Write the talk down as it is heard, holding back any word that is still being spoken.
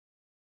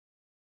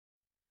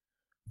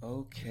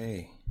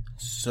Okay,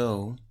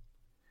 so,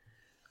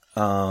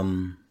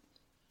 Joe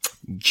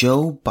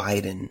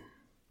Biden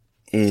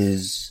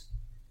is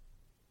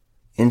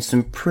in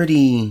some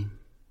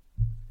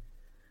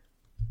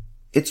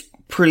it's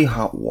pretty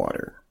hot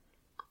water.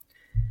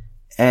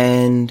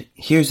 And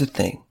here's the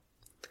thing.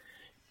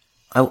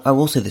 I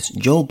will say this.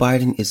 Joe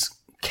Biden is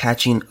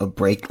catching a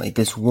break. Like,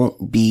 this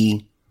won't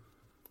be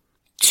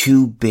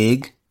too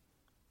big.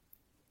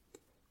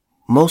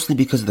 Mostly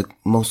because of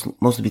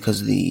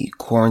the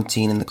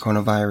quarantine and the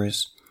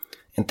coronavirus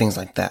and things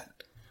like that.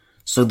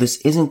 So this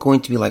isn't going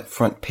to be like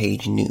front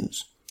page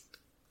news.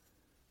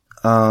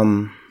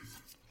 But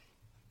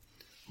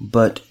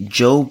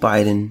Joe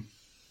Biden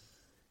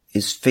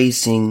is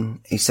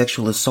facing a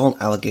sexual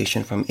assault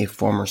allegation from a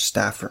former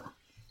staffer.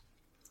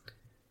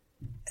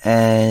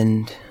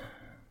 And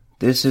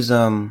this is,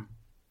 when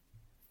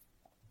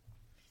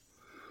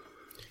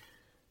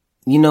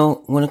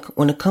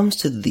it comes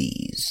to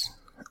these,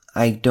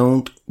 I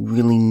don't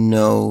really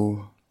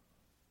know.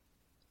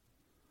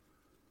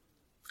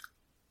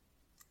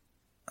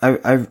 I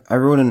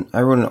wrote an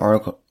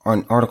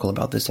article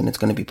about this, and it's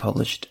going to be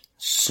published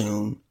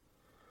soon.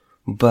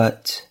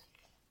 But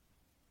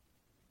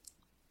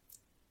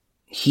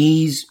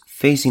he's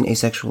facing a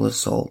sexual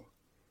assault,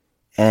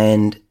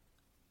 and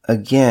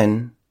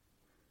again,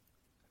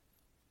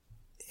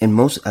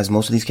 as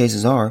most of these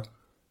cases are,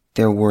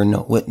 there were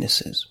no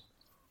witnesses.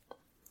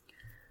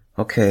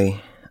 Okay,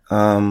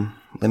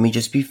 let me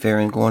just be fair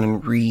and go on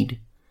and read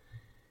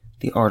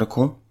the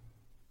article.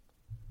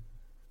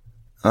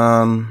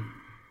 Here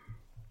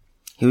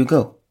we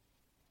go.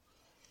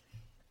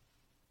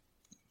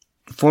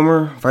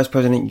 Former Vice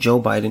President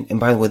Joe Biden, and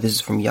by the way, this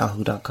is from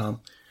yahoo.com.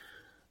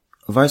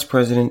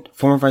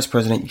 Former Vice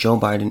President Joe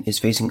Biden is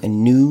facing a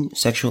new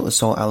sexual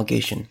assault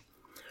allegation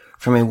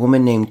from a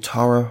woman named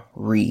Tara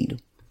Reade,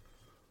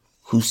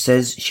 who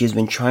says she has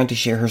been trying to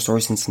share her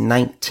story since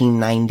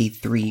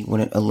 1993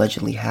 when it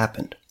allegedly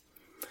happened.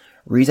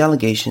 Reade's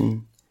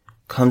allegation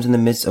comes in the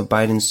midst of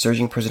Biden's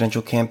surging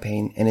presidential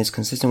campaign and is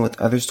consistent with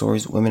other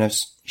stories women have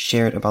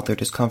shared about their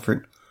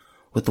discomfort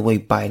with the way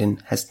Biden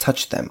has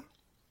touched them.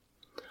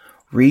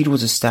 Reade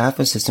was a staff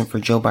assistant for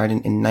Joe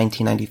Biden in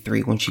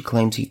 1993 when she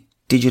claims he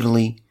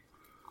digitally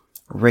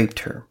raped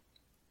her.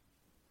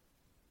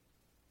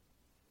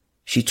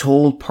 She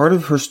told part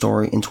of her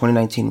story in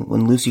 2019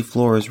 when Lucy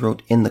Flores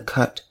wrote In the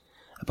Cut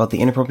about the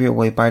inappropriate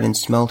way Biden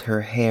smelled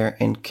her hair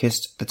and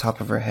kissed the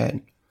top of her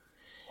head.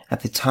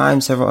 At the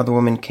time, several other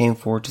women came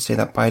forward to say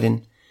that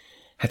Biden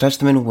had touched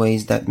them in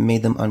ways that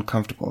made them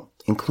uncomfortable,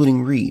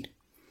 including Reade,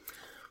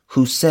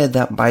 who said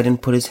that Biden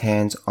put his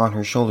hands on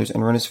her shoulders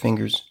and run his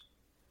fingers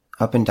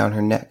up and down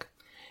her neck.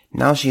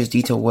 Now she has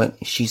detailed what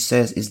she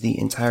says is the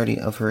entirety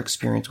of her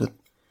experience with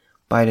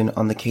Biden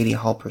on the Katie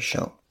Halper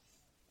show.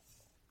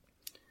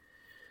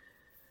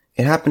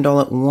 It happened all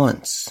at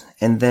once,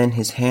 and then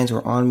his hands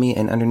were on me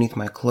and underneath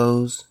my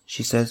clothes,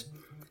 she says.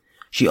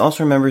 She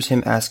also remembers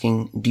him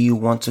asking, "Do you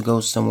want to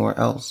go somewhere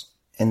else?"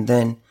 And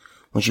then,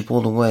 when she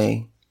pulled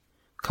away,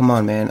 "Come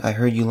on, man, I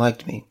heard you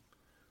liked me."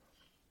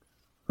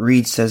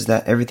 Reade says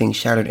that everything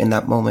shattered in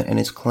that moment, and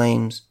his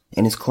claim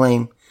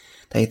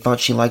that he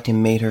thought she liked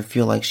him made her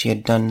feel like she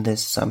had done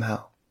this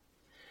somehow.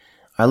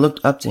 "I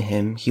looked up to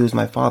him. He was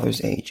my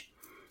father's age.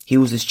 He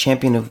was this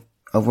champion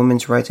of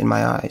women's rights in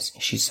my eyes,"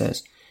 she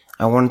says.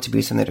 "I wanted to be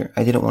a senator.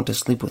 I didn't want to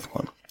sleep with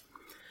one."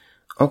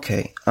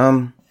 Okay,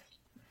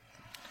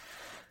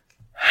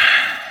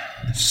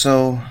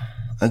 so,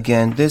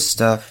 again, this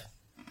stuff,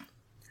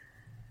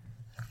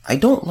 I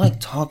don't like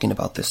talking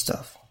about this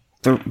stuff,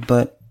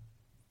 but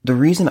the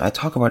reason I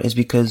talk about it is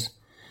because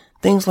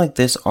things like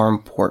this are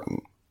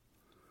important.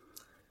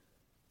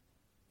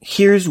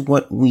 Here's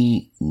what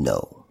we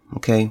know,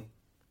 okay?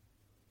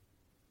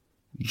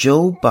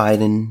 Joe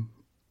Biden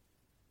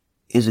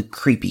is a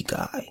creepy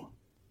guy.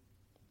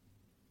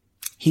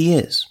 He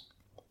is.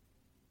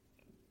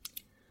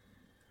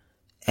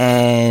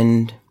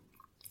 And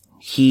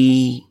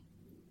he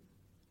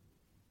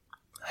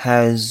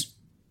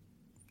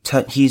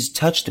he's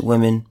touched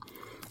women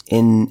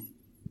in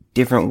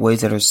different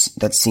ways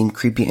that seem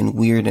creepy and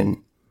weird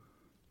and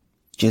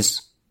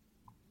just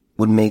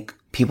would make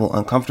people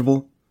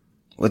uncomfortable,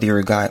 whether you're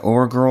a guy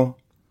or a girl.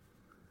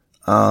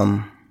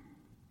 But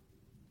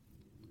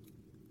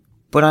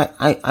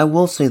I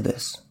will say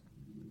this.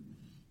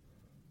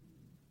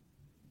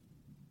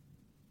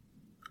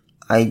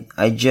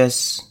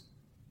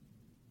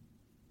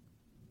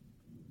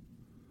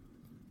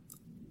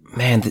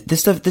 Man,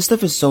 this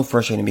stuff is so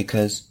frustrating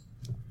because,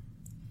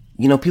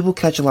 people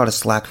catch a lot of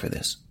slack for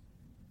this.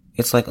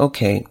 It's like,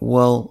 okay,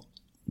 well,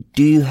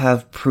 do you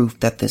have proof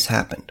that this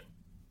happened?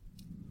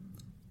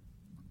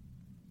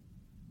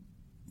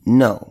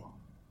 No.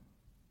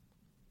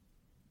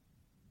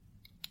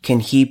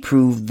 Can he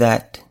prove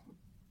that?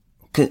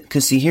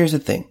 Cause see, here's the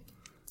thing.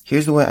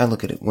 Here's the way I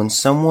look at it. When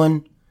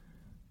someone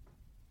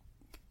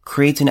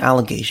creates an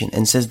allegation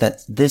and says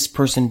that this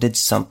person did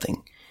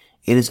something,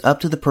 it is up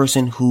to the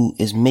person who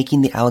is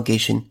making the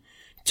allegation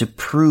to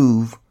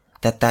prove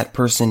that that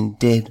person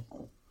did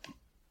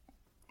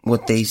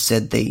what they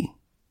said they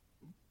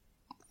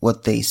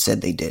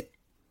did.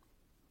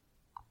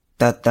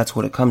 That's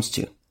what it comes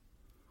to.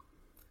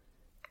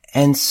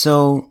 And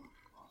so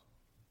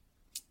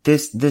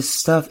this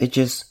stuff, it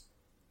just,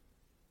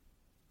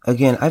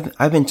 again,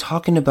 I've been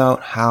talking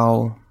about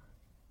how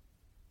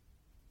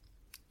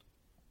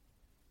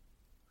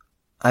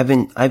I've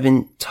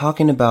been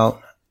talking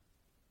about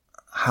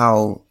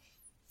how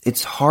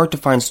it's hard to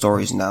find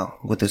stories now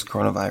with this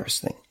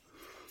coronavirus thing,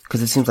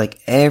 because it seems like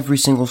every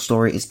single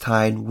story is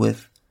tied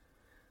with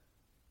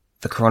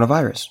the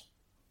coronavirus,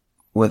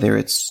 whether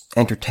it's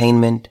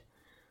entertainment,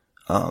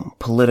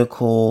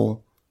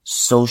 political,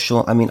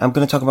 social. I mean, I'm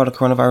going to talk about a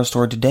coronavirus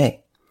story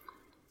today.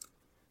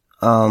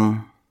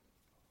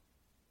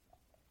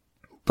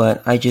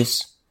 But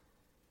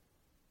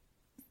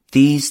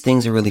these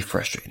things are really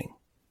frustrating.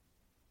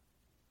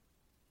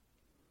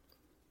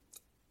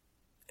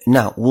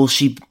 Now, will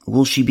she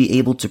be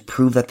able to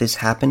prove that this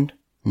happened?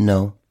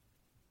 No.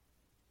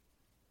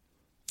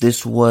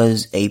 This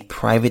was a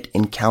private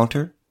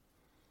encounter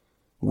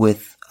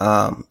with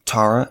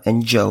Tara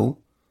and Joe.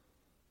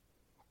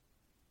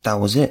 That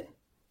was it.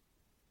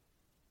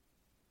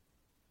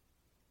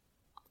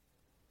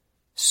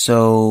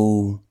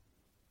 So,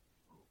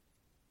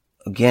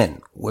 again,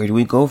 where do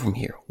we go from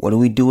here? What do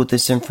we do with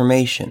this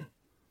information?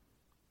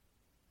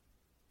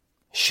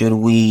 Should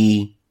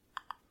we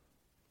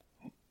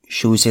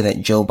say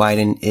that Joe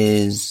Biden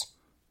is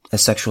a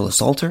sexual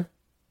assaulter?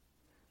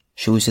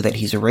 Should we say that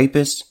he's a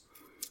rapist?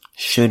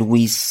 Should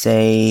we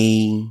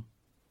say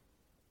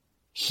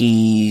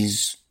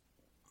he's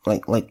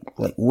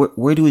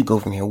where do we go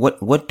from here?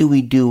 What do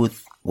we do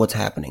with what's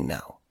happening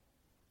now?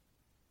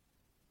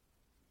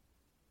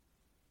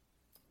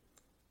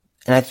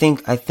 And I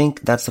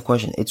think that's the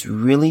question. It's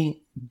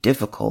really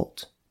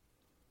difficult.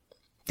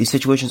 These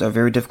situations are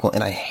very difficult,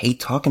 and I hate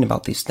talking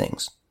about these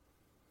things.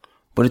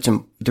 But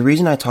the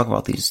reason I talk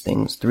about these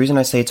things, the reason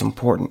I say it's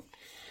important,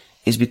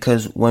 is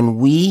because when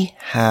we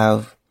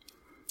live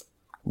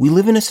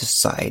in a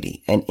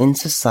society, and in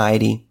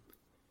society,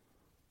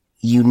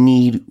 you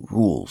need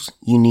rules,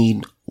 you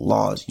need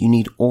laws, you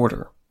need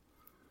order.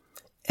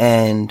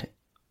 And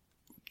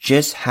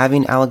just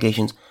having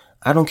allegations,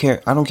 I don't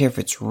care if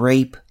it's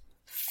rape,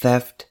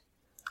 theft,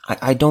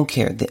 I don't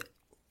care.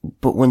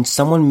 But when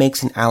someone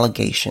makes an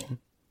allegation,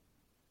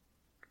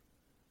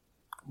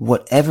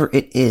 whatever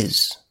it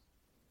is,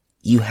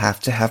 you have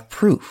to have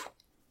proof.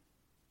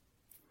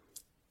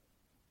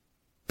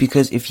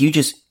 Because if you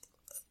just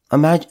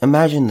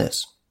imagine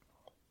this.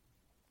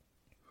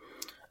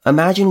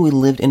 Imagine we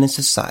lived in a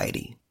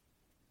society.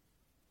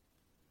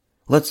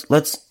 Let's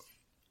look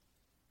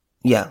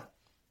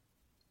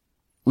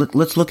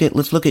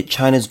at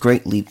China's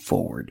Great Leap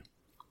Forward,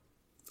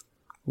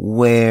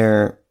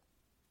 where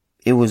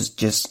it was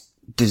just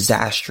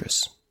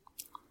disastrous.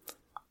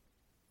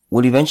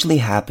 What eventually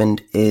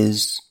happened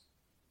is,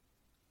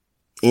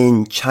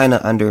 in China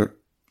under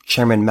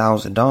Chairman Mao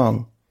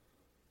Zedong,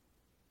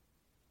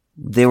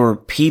 there were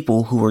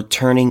people who were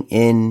turning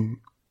in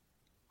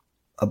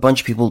a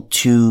bunch of people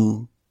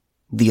to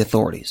the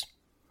authorities.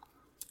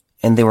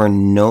 And there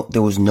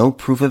was no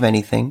proof of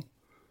anything.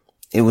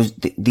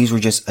 These were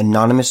just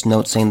anonymous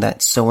notes saying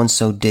that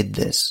so-and-so did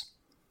this.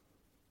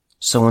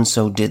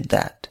 So-and-so did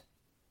that.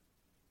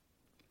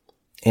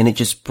 And it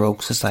just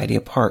broke society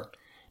apart.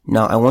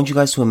 Now, I want you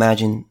guys to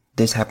imagine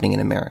this happening in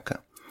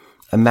America.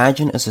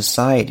 Imagine a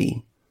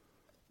society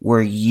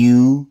where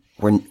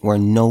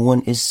no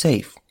one is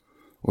safe,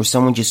 where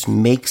someone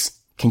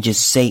can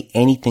just say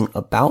anything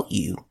about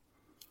you,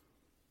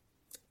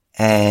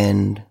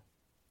 and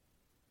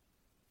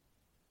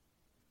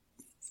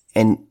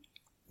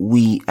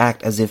we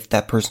act as if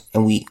that person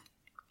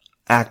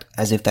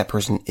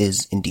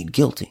is indeed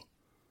guilty.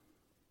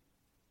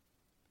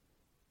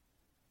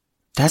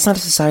 That's not a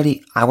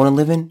society I want to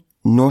live in,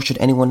 nor should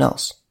anyone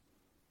else.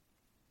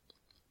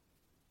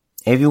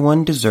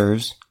 Everyone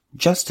deserves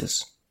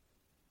justice.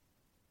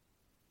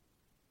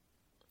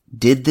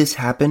 Did this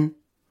happen?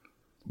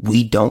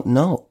 We don't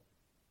know.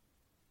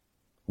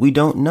 We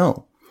don't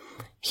know.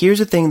 Here's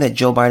the thing that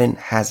Joe Biden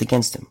has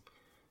against him.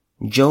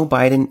 Joe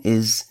Biden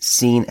is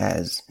seen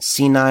as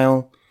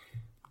senile,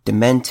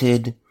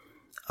 demented.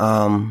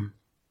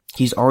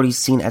 He's already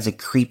seen as a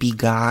creepy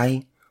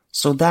guy.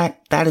 So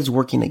that is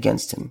working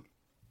against him.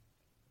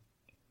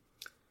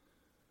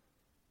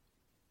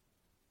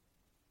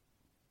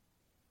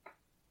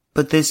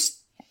 But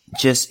this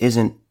just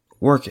isn't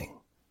working.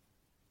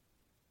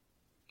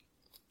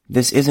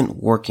 This isn't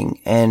working.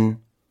 And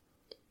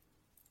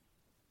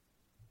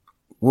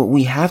what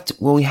we have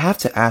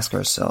to ask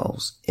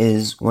ourselves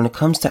is, when it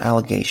comes to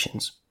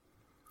allegations,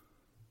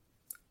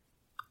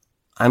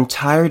 I'm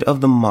tired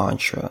of the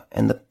mantra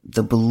and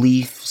the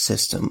belief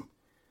system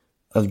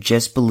of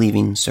just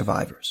believing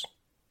survivors.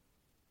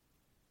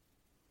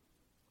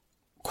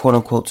 Quote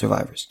unquote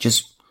survivors.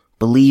 Just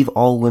believe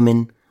all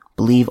women,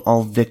 believe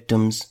all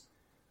victims.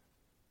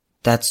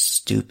 That's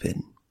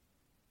stupid.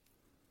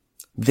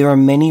 There are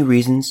many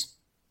reasons,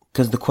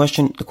 because the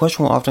question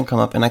will often come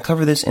up, and I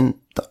cover this in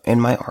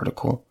my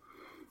article.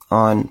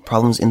 on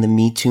problems in the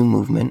Me Too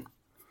movement.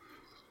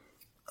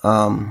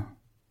 When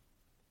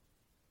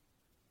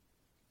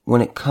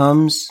it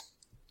comes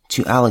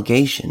to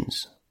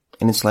allegations,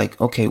 and it's like,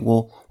 okay,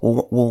 well,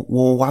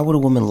 why would a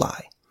woman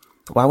lie?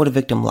 Why would a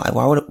victim lie?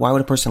 Why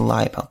would a person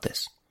lie about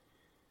this?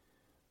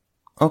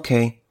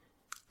 Okay,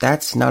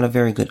 that's not a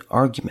very good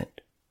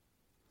argument.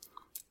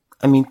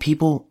 I mean,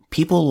 people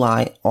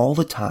lie all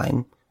the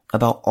time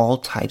about all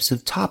types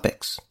of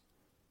topics.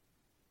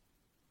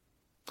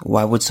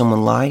 Why would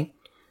someone lie?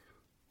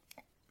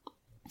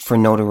 For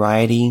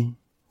notoriety,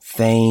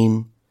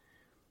 fame,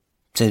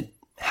 to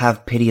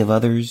have pity of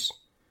others,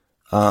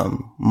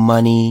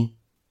 money,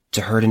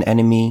 to hurt an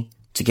enemy,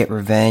 to get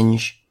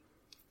revenge.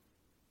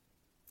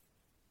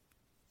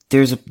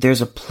 There's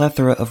a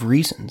plethora of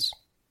reasons.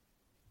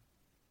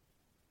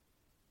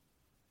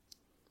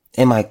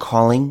 Am I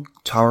calling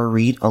Tara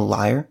Reade a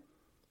liar?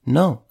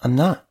 No, I'm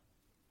not.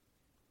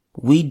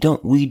 We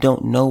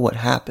don't know what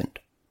happened.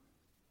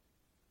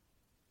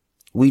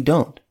 We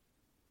don't.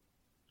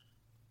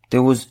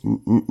 There was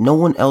no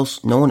one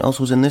else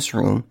was in this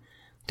room.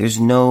 There's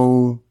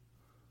no,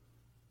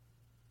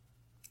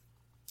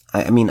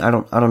 I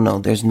don't know.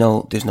 There's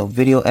no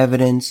video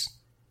evidence.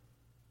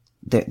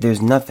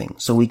 There's nothing.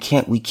 So we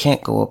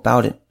can't go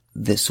about it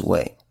this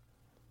way.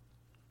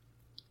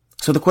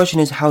 So the question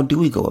is, how do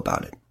we go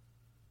about it?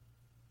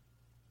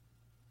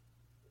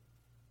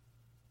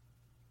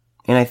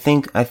 And I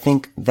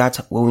think that's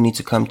what we need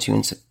to come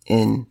to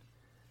in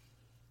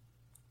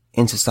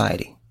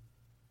society.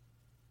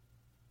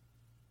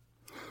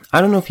 I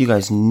don't know if you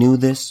guys knew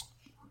this,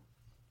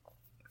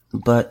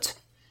 but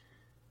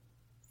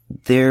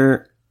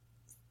in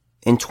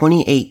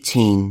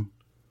 2018,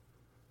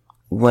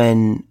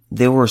 when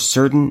there were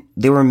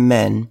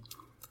men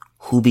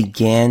who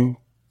began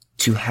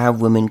to have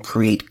women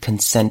create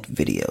consent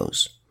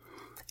videos.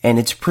 And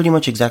it's pretty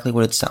much exactly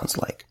what it sounds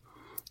like.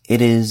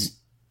 It is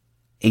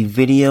a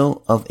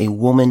video of a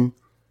woman,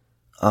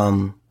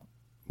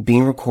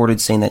 being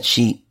recorded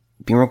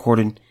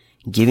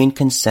giving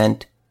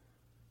consent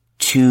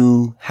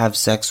to have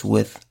sex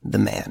with the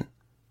man.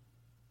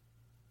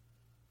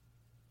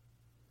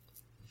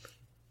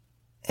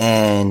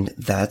 And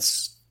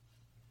that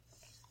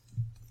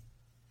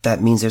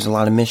means there's a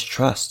lot of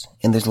mistrust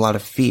and there's a lot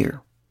of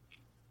fear.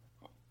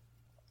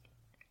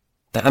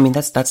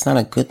 That's not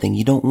a good thing.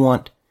 You don't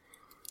want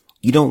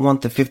the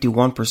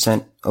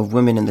 51% of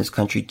women in this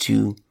country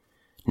to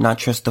not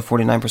trust the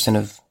 49%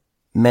 of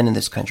men in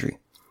this country,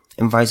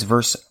 and vice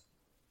versa.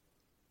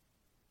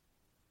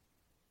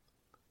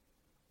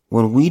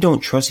 When we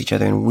don't trust each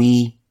other and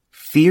we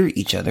fear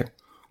each other,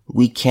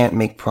 we can't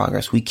make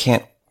progress. We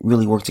can't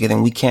really work together,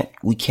 and we can't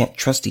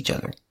trust each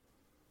other.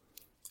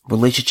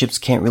 Relationships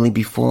can't really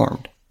be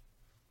formed.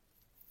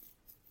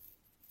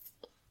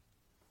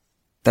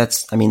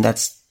 That's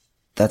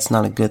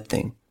not a good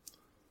thing.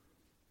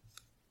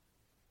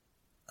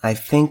 I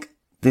think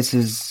this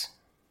is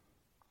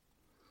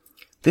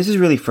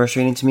really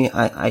frustrating to me.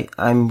 I'm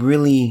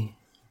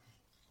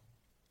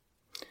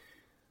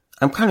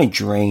kind of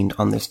drained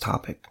on this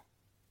topic.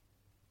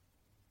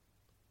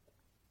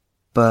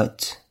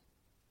 But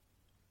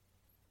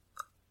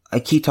I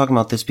keep talking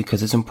about this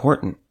because it's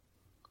important.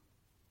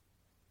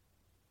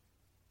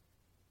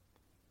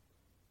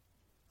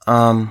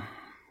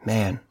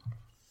 Man.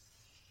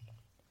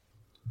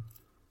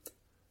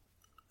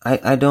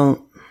 I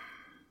don't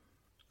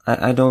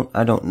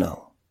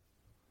know.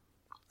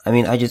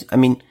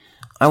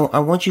 I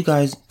want you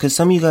guys, cause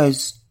some of you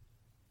guys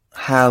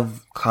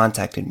have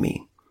contacted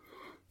me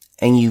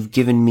and you've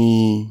given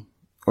me,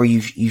 or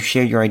you've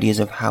shared your ideas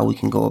of how we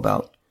can go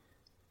about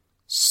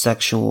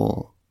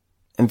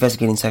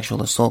investigating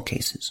sexual assault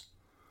cases.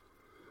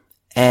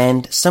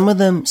 And some of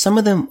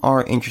them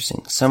are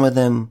interesting. Some of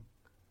them,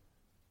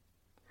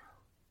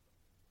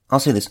 I'll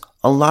say this,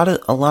 a lot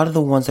of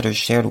the ones that are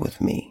shared with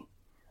me,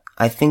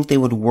 I think they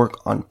would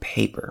work on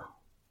paper.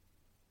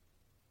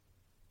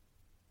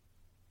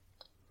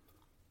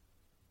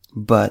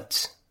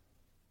 But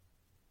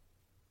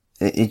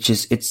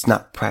it's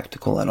not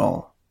practical at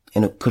all.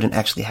 And it couldn't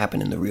actually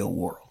happen in the real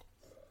world.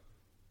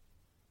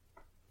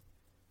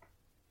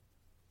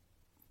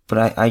 But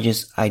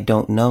I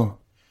don't know.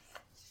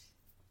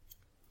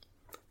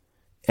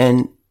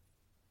 And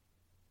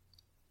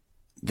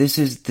this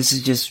is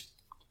just,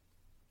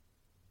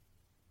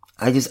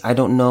 I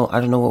don't know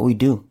what we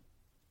do.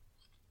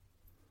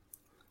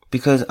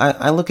 Because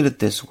I look at it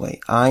this way.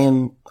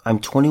 I'm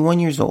 21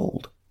 years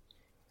old,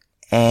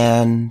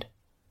 and,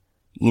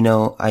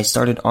 I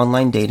started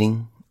online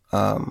dating,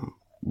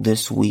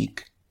 this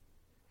week.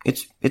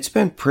 It's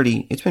been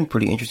pretty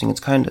interesting.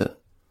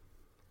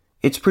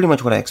 It's pretty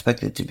much what I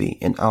expected it to be,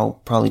 and I'll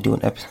probably do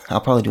an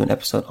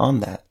episode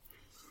on that.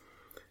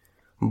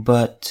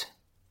 But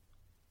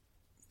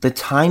the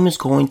time is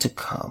going to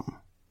come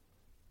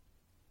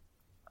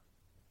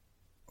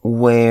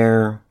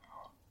where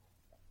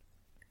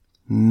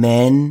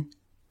I'm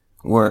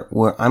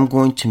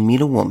going to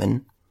meet a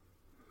woman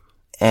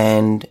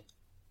and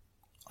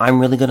I'm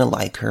really going to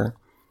like her,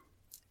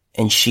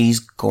 and she's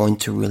going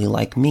to really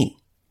like me.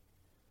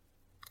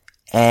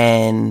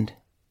 And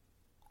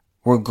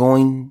we're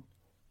going,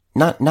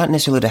 not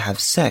necessarily to have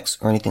sex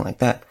or anything like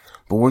that,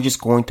 but we're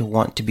just going to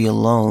want to be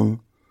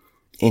alone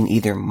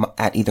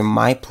at either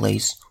my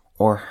place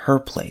or her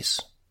place.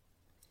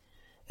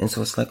 And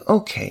so it's like,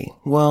 okay,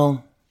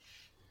 well,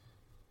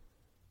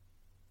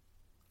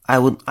 I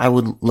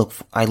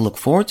look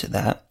forward to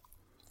that,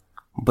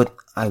 but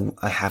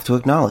I have to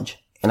acknowledge,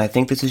 and I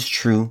think this is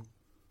true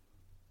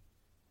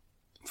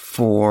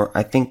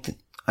I think that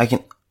I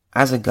can,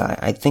 as a guy,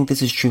 I think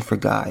this is true for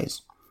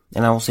guys,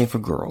 and I will say for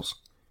girls,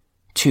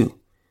 too,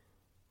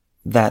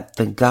 that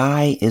the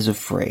guy is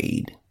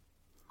afraid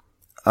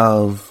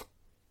of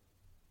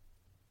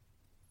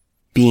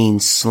being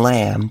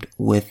slammed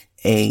with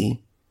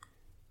a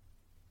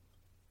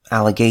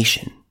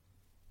allegation.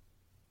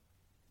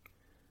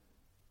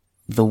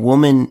 The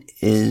woman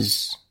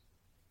is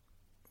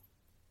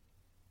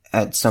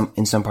in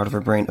some part of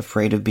her brain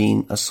afraid of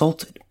being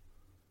assaulted.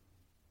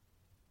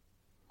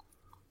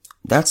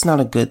 That's not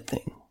a good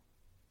thing.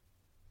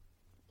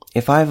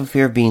 If I have a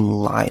fear of being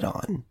lied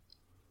on,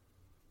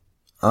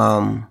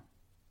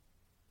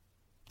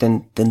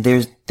 then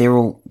there's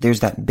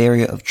that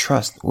barrier of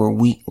trust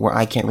where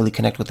I can't really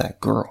connect with that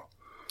girl,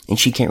 and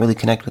she can't really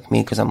connect with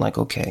me because I'm like,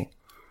 okay,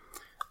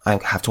 I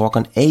have to walk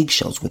on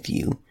eggshells with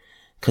you,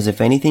 because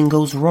if anything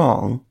goes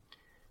wrong,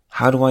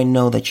 how do I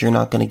know that you're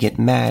not going to get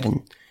mad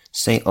and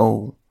say,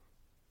 oh,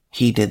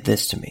 he did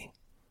this to me?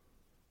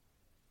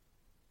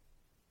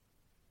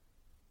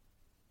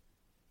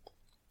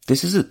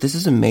 This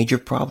is a major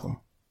problem.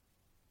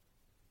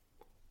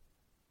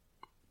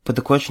 But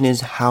the question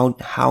is,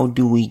 how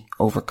do we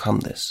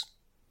overcome this?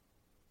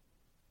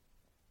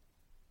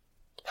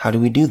 How do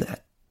we do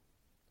that?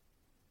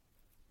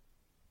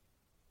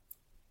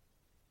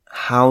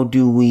 How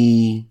do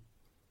we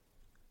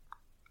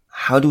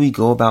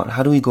go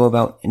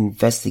about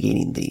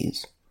investigating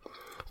these?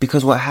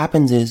 Because what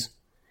happens is,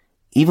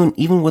 even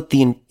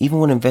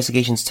when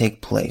investigations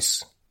take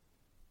place,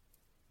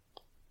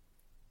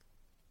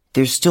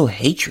 there's still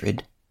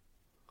hatred,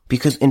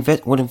 because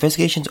what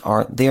investigations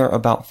are, they are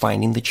about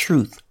finding the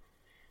truth.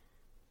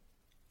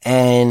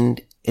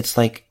 And it's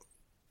like,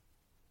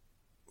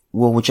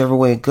 well, whichever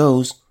way it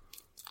goes,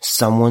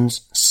 some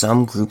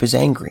group is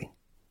angry.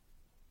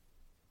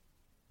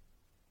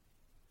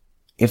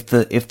 If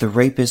the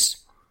rapist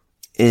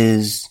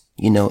is,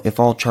 if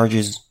all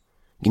charges,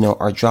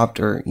 are dropped,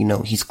 or,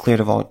 he's cleared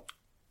of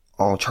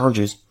all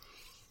charges,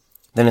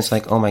 then it's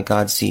like, oh my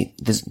God, see,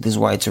 this is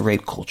why it's a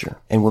rape culture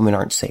and women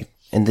aren't safe.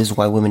 And this is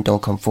why women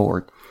don't come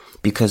forward,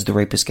 because the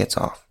rapist gets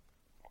off.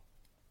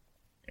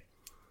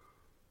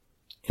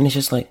 And it's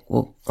just like,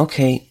 well,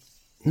 okay,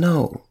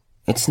 no,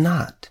 it's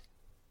not.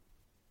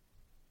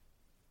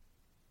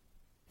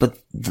 But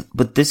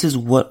this is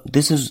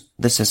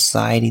the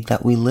society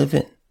that we live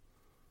in.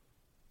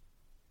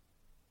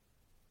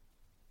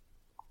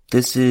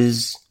 This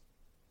is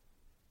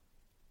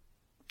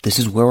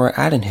where we're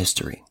at in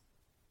history.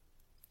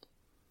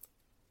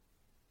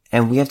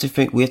 And we have to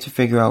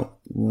figure out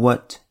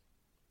what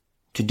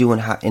to do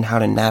and how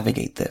to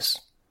navigate this.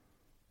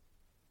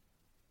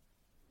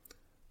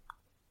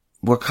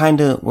 We're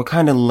kind of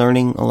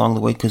learning along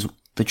the way, because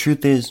the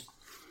truth is,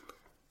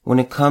 when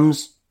it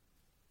comes,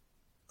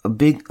 a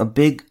big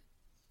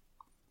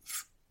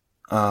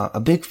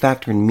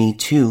factor in Me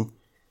Too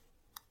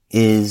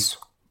is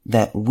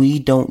that we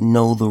don't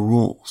know the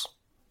rules.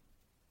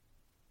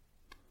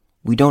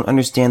 We don't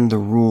understand the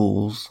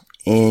rules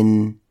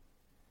in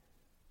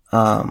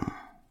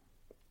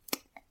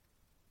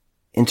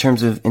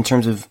terms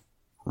of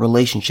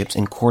relationships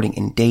and courting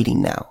and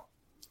dating now.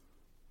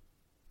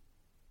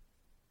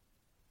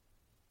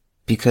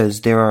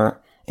 Because there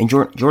are, and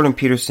Jordan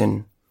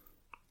Peterson,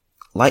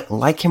 like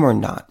him or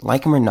not,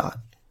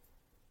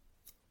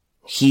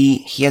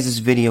 he has this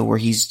video where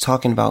he's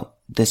talking about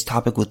this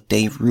topic with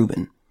Dave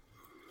Rubin,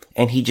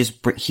 and he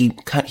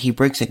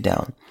breaks it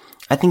down.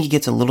 I think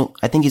he's a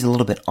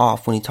little bit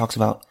off when he talks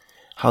about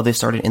how this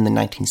started in the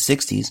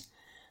 1960s.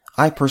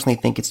 I personally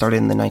think it started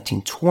in the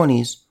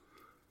 1920s,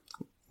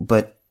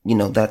 but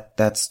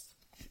that's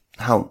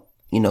how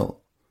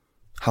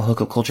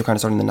hookup culture kind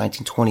of started in the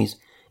 1920s.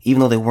 Even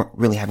though they weren't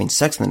really having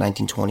sex in the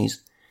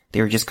 1920s,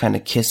 they were just kind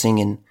of kissing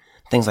and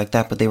things like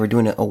that, but they were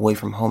doing it away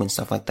from home and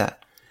stuff like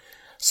that.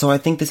 So I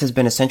think this has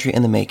been a century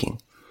in the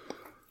making.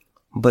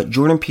 But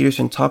Jordan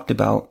Peterson talked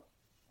about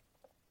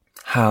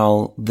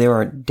how there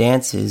are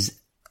dances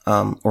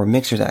or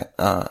mixers at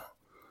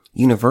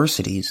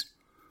universities,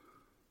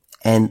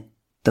 and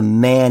the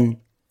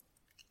man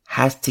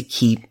has to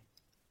keep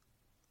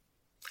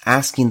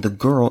asking the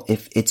girl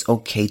if it's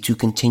okay to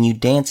continue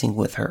dancing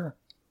with her.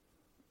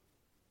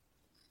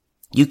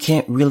 You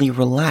can't really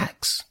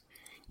relax.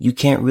 You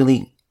can't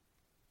really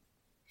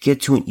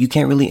get to it. You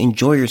can't really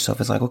enjoy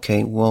yourself. It's like,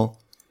 okay, well,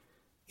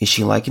 is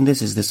she liking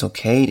this? Is this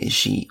okay? Is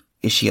she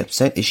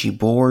upset? Is she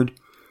bored?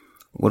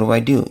 What do I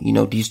do?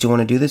 Do you still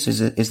want to do this?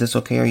 Is this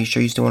okay? Are you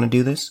sure you still want to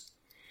do this?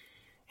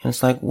 And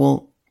it's like,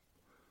 well,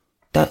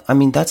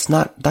 that's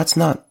not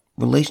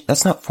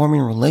that's not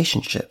forming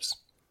relationships.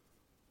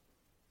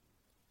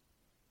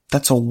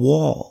 That's a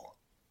wall.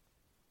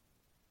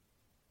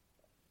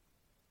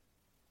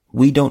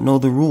 We don't know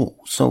the rule.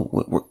 So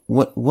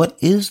what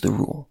is the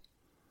rule?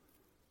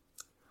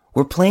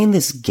 We're playing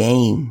this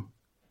game,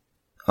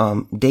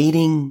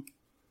 dating,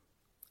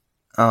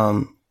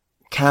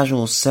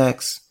 casual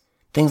sex,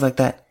 things like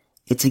that.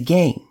 It's a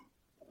game.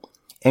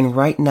 And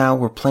right now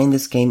we're playing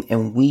this game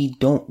and we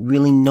don't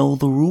really know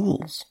the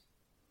rules.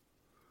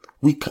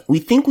 We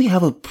think we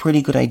have a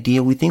pretty good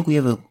idea. We think we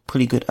have a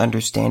pretty good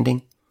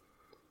understanding.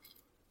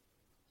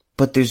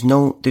 But there's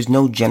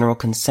no general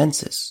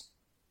consensus.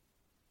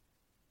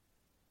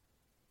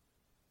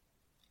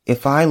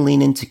 If I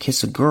lean in to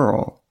kiss a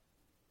girl,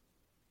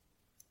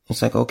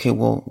 it's like, okay,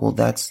 well,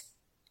 that's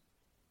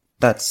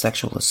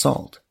sexual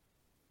assault.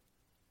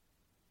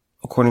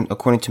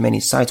 According to many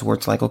sites where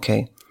it's like,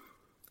 okay,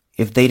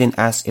 if they didn't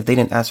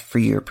ask for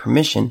your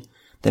permission,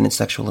 then it's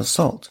sexual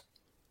assault.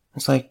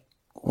 It's like,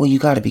 well, you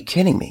gotta be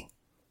kidding me.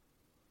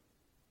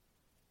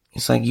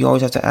 It's like, you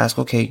always have to ask,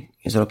 okay,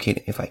 is it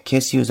okay if I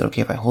kiss you? Is it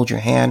okay if I hold your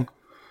hand?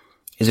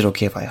 Is it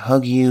okay if I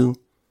hug you?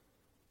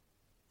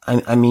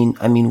 I mean,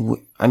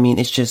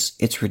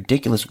 it's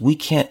ridiculous. We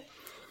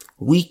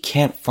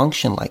can't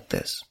function like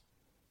this.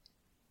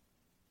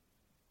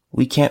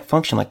 We can't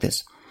function like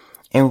this.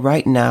 And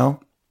right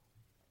now,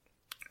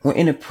 we're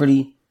in a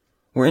pretty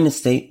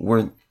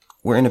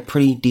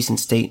decent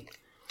state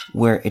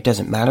where it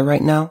doesn't matter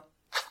right now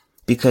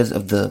because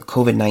of the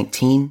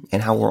COVID-19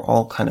 and how we're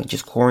all kind of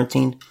just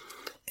quarantined,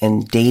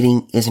 and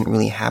dating isn't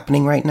really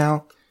happening right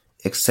now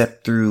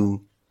except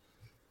through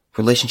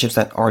relationships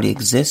that already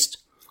exist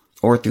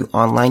or through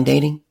online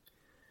dating.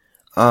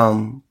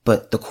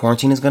 But the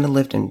quarantine is going to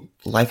lift and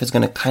life is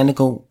going to kind of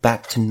go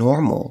back to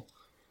normal.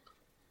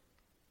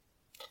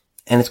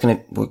 And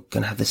we're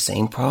going to have the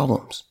same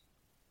problems.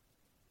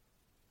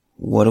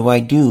 What do I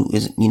do?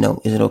 Is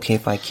it okay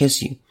if I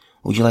kiss you?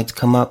 Would you like to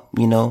come up,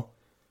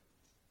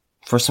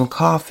 for some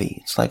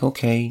coffee? It's like,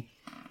 okay,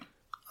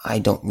 I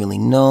don't really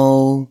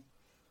know.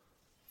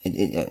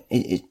 I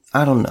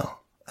don't know.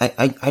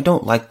 I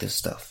don't like this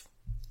stuff.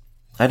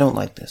 I don't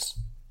like this.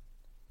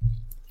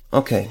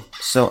 Okay,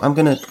 so I'm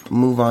gonna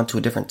move on to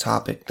a different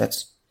topic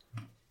that's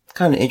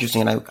kind of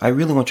interesting, and I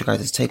really want your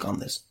guys' take on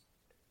this.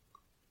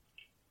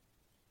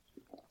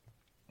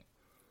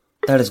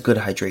 That is good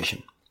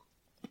hydration.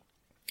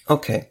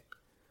 Okay,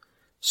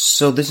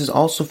 so this is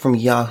also from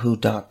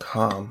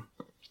yahoo.com,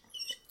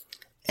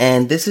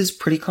 and this is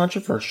pretty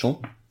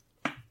controversial.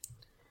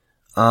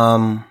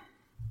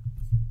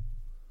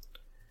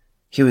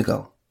 Here we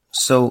go.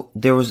 So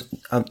there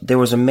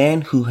was a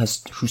man who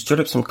stirred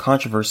up some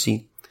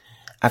controversy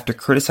after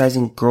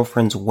criticizing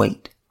girlfriend's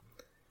weight.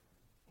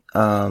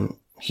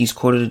 He's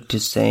quoted to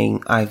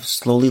saying, "I've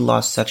slowly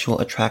lost sexual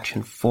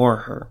attraction for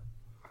her."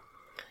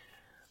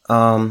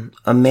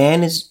 A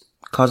man is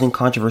causing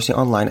controversy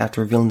online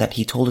after revealing that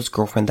he told his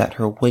girlfriend that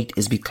her weight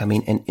is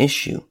becoming an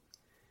issue.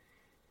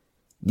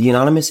 The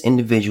anonymous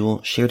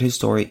individual shared his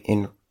story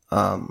in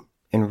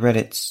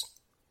Reddit's,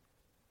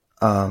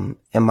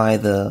 "Am I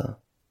the,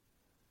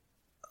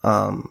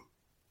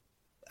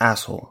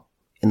 asshole?"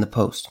 in the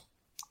post.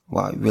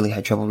 Wow, I really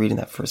had trouble reading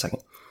that for a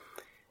second.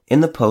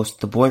 In the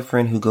post, the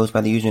boyfriend, who goes by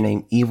the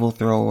username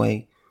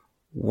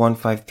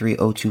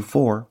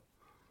evilthrowaway153024,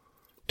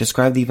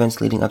 described the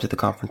events leading up to the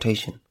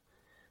confrontation.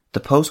 The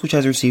post, which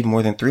has received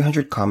more than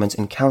 300 comments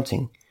and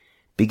counting,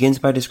 begins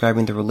by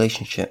describing the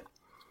relationship.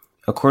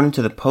 According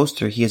to the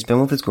poster, he has been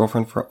with his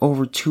girlfriend for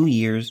over 2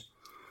 years,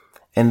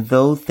 and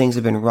though things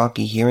have been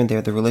rocky here and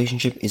there, the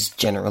relationship is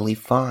generally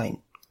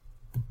fine.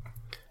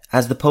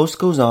 As the post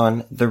goes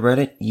on, the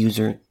Reddit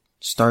user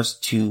starts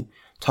to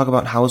talk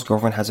about how his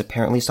girlfriend has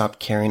apparently stopped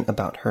caring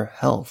about her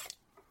health.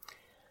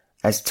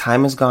 As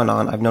time has gone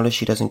on, I've noticed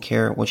she doesn't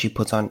care what she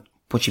puts in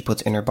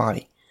her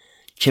body.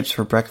 Chips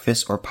for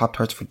breakfast or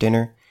Pop-Tarts for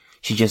dinner,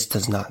 she just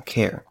does not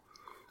care.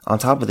 On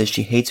top of this,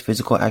 she hates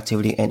physical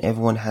activity, and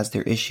everyone has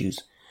their issues,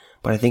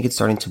 but I think it's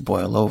starting to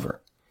boil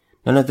over.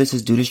 None of this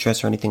is due to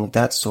stress or anything of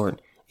that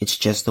sort. It's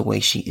just the way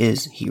she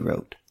is, he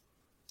wrote.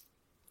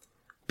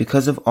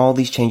 Because of all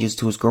these changes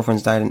to his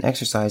girlfriend's diet and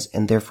exercise,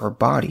 and therefore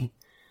body,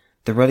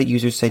 the Reddit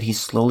user said he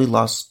slowly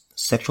lost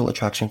sexual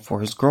attraction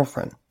for his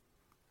girlfriend.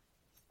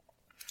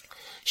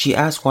 She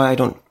asked why I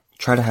don't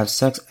try to have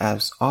sex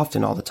as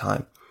often all the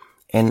time,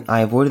 and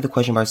I avoided the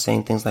question by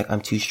saying things like,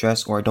 "I'm too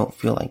stressed," or "I don't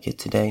feel like it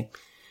today,"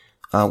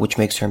 which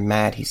makes her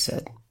mad, he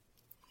said.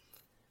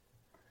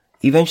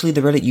 Eventually,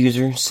 the Reddit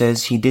user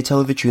says he did tell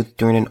her the truth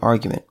during an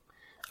argument.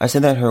 "I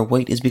said that her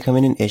weight is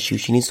becoming an issue.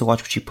 She needs to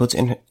watch what she puts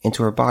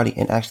into her body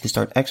and actually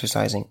start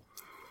exercising.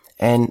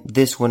 And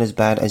this went as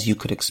bad as you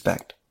could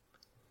expect.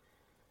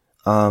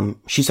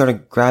 She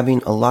started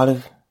grabbing a lot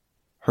of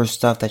her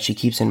stuff that she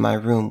keeps in my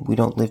room. We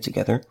don't live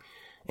together.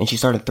 And she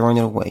started throwing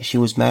it away. She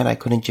was mad I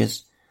couldn't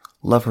just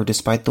love her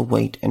despite the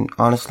weight, and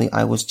honestly,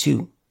 I was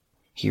too,"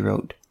 he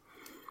wrote.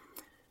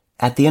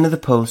 At the end of the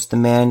post, the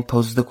man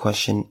poses the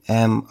question,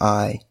 "Am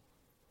I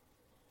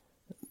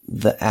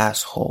the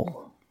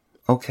asshole?"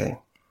 Okay.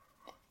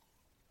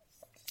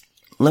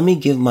 let me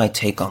give my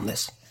take on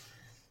this.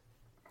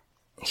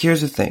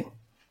 Here's the thing.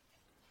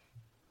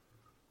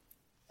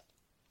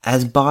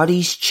 As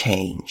bodies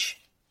change,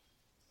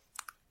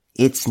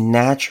 it's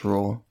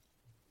natural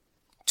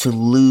to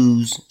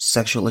lose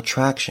sexual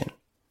attraction.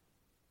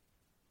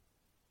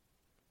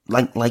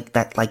 Like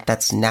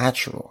that's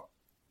natural.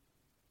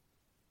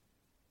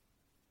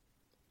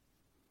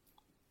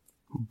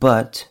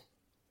 But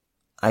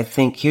I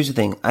think, here's the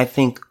thing. I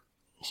think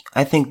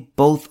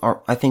both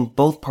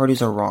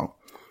parties are wrong.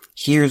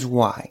 Here's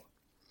why.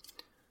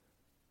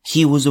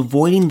 He was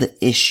avoiding the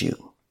issue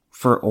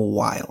for a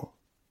while.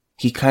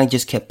 He kind of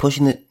just kept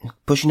pushing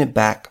it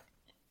back.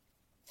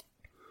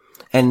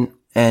 And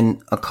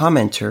a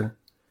commenter,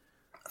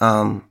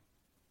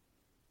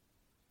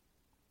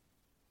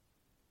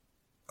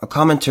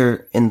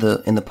 in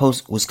the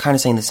post was kind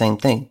of saying the same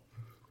thing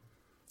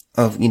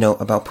of,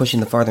 about pushing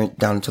the farther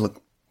down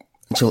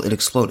until it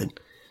exploded.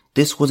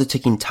 This was a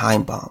ticking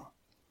time bomb.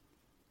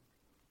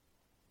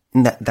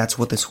 And that's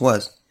what this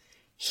was.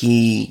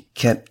 He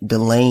kept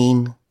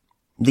delaying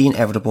the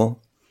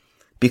inevitable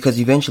because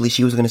eventually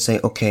she was going to say,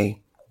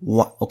 okay,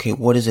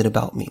 what is it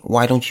about me?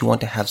 Why don't you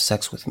want to have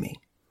sex with me?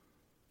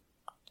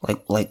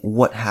 Like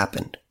what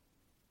happened?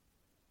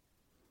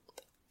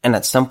 And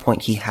at some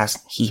point he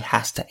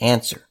has to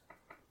answer.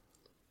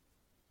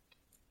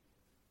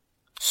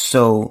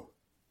 So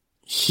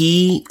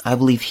I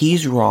believe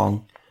he's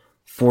wrong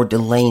for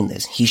delaying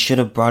this. He should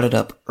have brought it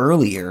up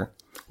earlier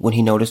when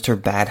he noticed her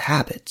bad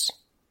habits.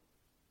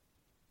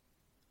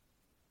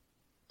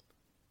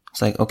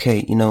 It's like,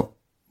 okay,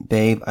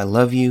 babe, I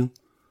love you,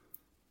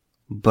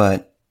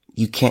 but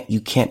you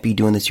can't be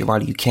doing this to your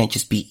body. You can't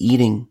just be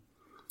eating,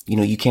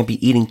 you can't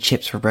be eating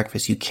chips for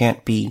breakfast. You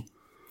can't be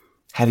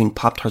having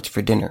Pop-Tarts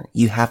for dinner.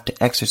 You have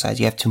to exercise.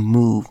 You have to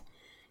move.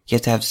 You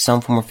have to have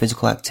some form of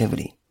physical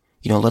activity.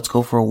 Let's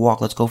go for a walk.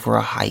 Let's go for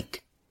a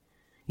hike.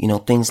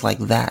 Things like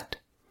that.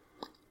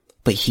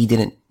 But he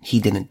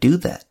didn't do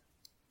that.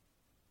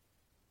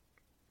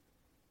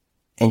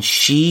 And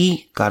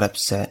she got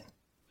upset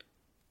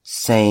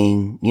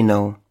saying,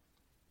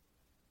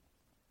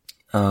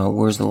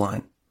 where's the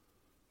line?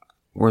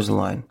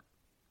 Why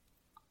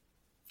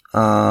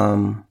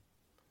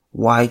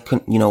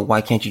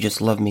can't you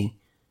just love me?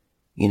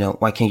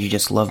 Why can't you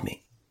just love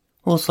me?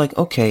 Well, it's like,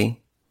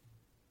 okay.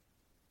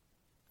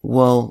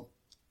 Well,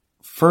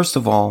 first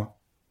of all,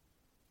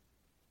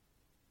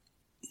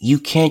 you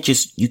can't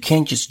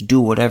just do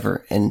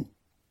whatever and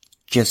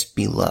just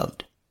be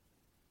loved.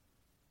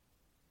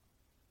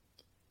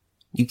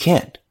 You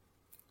can't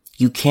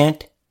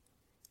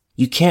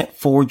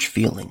forge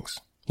feelings.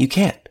 You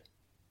can't.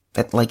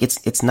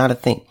 It's not a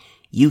thing.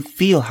 You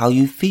feel how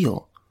you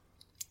feel.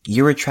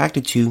 You're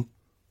attracted to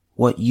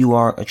what you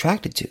are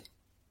attracted to.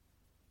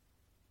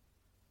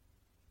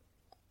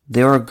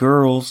 There are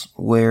girls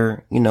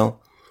where, I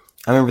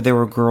remember there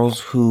were girls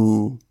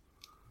who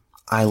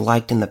I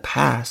liked in the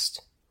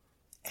past,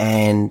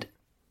 and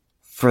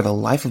for the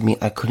life of me,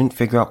 I couldn't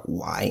figure out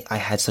why I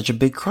had such a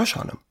big crush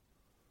on them.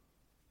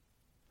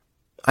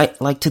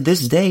 To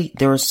this day,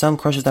 there are some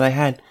crushes that I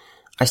had,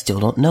 I still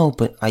don't know,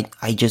 but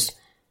I just,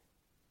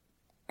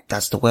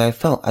 that's the way I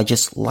felt. I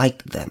just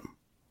liked them.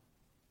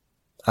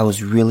 I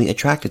was really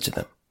attracted to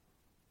them.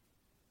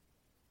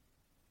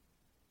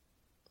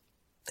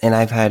 And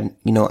I've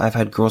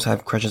had girls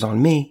have crushes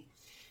on me,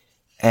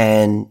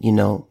 and,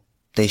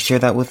 they share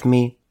that with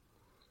me,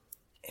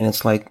 and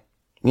it's like,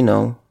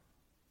 I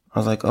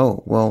was like,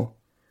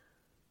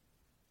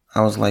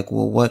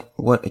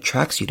 what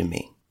attracts you to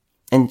me?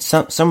 And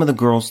some of the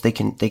girls, they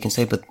can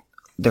say, but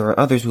there are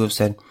others who have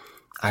said,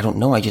 I don't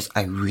know, I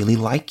really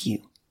like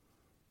you.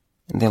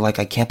 And they're like,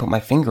 I can't put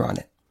my finger on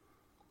it.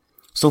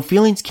 So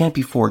feelings can't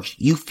be forged.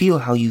 You feel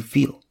how you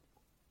feel.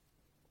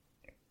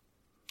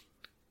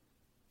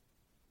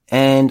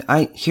 And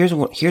here's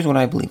what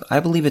I believe.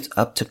 I believe it's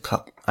up to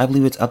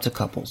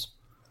couples.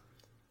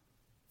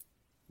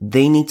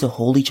 They need to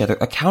hold each other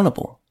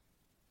accountable.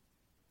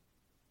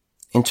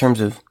 In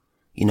terms of,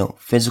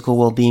 physical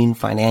well-being,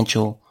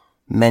 financial,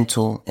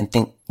 mental, and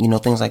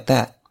things like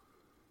that.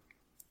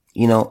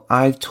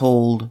 I've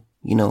told,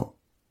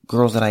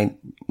 girls that I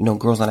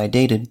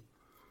dated,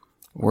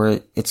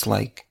 where it's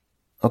like,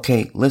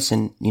 okay,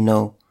 listen,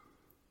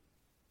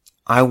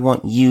 I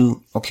want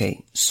you,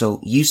 okay, so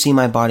you see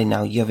my body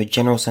now, you have a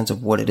general sense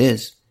of what it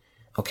is,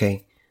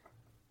 okay,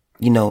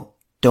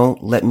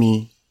 don't let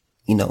me,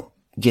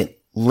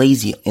 get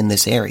lazy in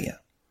this area.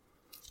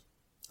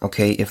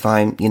 Okay, if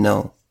I'm,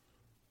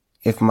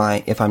 if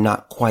I'm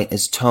not quite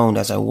as toned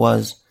as I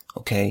was,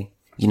 okay,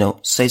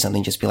 say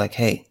something, just be like,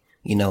 hey,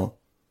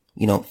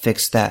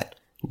 fix that,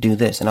 do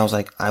this. And I was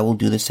like, I will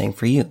do the same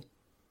for you.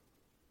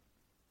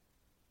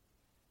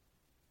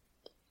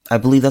 I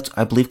believe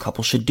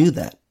couples should do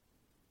that.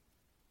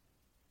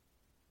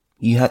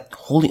 You have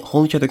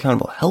hold each other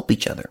accountable, help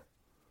each other.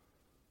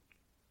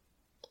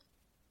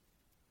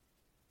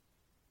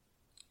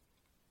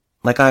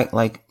 When it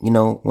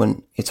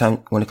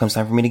comes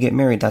time for me to get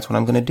married, that's what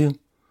I'm going to do.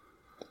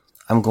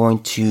 I'm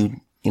going to,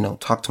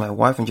 talk to my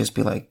wife and just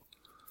be like,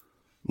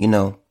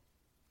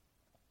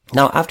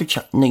 Now, after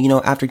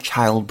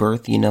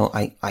childbirth,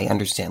 I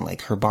understand,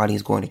 like, her body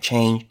is going to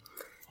change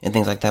and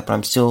things like that,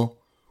 but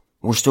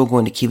we're still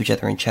going to keep each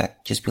other in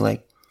check. Just be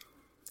like,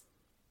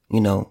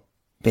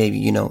 baby,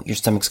 your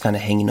stomach's kind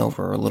of hanging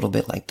over a little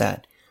bit like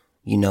that.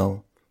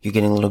 You're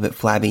getting a little bit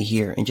flabby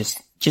here and just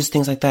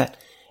things like that.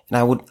 And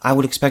I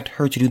would expect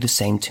her to do the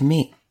same to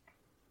me.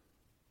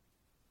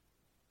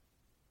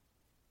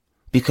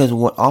 Because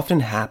what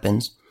often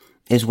happens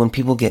is when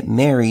people get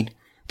married,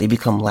 they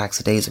become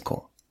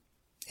lackadaisical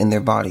in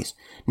their bodies.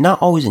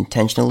 Not always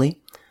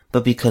intentionally,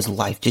 but because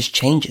life just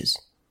changes.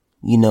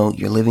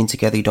 You're living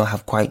together, you don't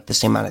have quite the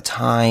same amount of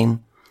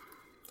time.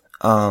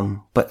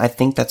 But I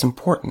think that's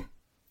important.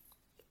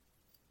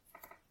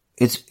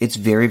 It's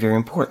very, very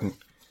important.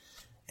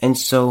 And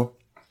so,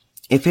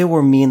 if it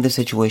were me in this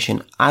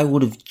situation, I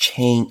would have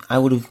changed, I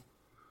wouldn't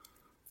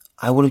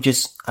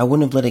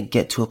have let it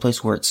get to a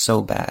place where it's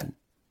so bad.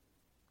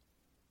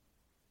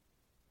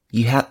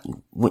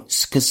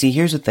 Cause see,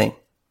 here's the thing.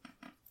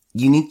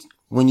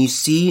 When you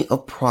see a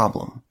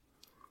problem,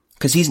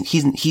 cause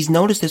he's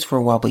noticed this for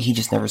a while, but he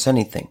just never said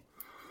anything.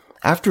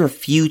 After a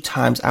few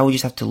times, I would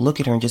just have to look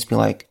at her and just be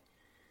like,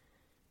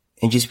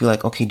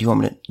 okay, do you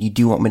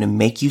want me to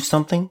make you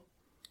something?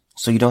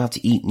 So you don't have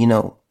to eat,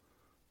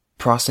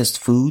 processed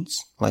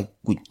foods? Do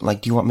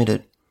you want me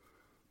to,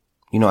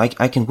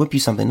 I can whip you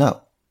something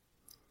up.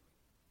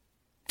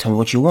 Tell me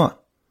what you want.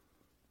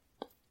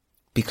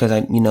 Because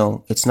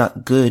it's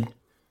not good.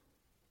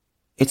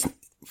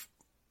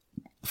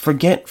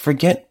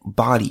 Forget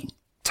body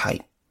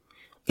type.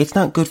 It's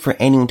not good for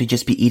anyone to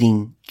just be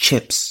eating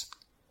chips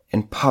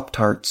and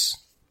Pop-Tarts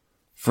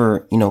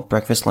for,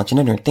 breakfast, lunch, and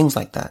dinner, and things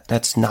like that.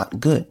 That's not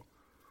good.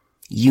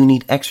 You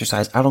need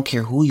exercise. I don't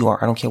care who you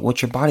are. I don't care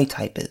what your body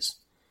type is.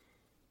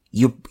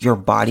 Your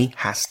body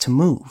has to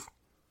move.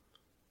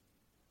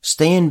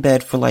 Stay in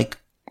bed for like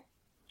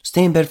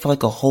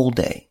a whole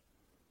day.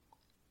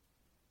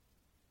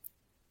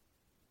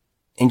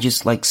 And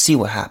just see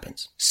what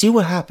happens. See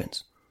what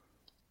happens.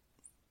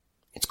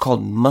 It's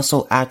called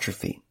muscle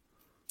atrophy.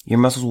 Your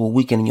muscles will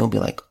weaken and you'll be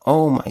like,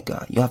 oh my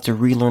God, you'll have to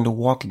relearn to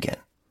walk again.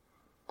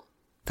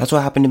 That's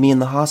what happened to me in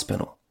the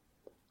hospital.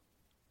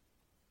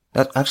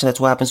 That's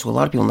what happens to a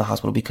lot of people in the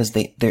hospital because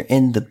they're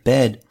in the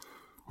bed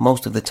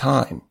most of the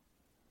time.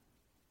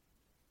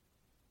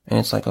 And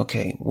it's like,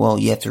 okay, well,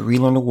 you have to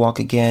relearn to walk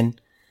again.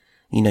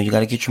 You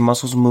gotta get your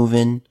muscles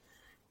moving.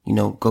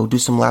 Go do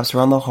some laps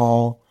around the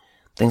hall.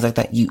 Things like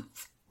that.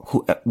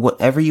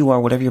 Whatever you are,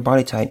 whatever your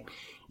body type,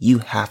 you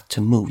have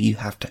to move. You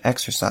have to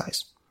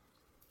exercise.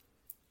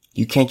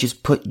 You can't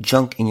just put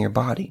junk in your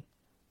body.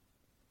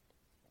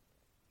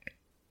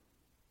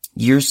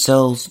 Your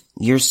cells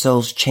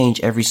change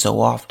every so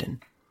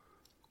often.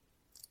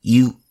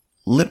 You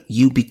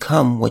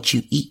become what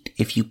you eat.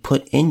 If you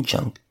put in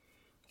junk,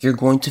 you're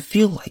going to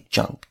feel like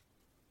junk.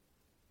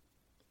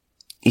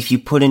 If you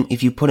put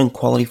in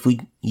quality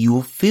food, you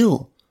will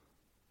feel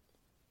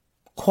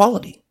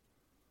quality.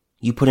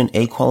 You put in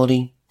A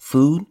quality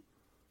food,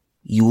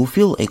 you will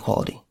feel A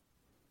quality.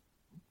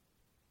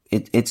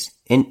 It's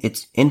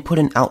input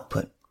and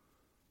output.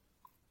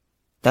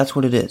 That's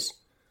what it is.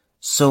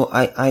 So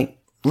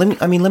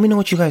let me know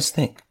what you guys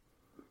think.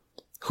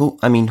 Who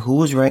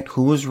was right?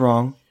 Who was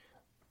wrong?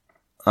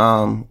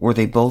 Were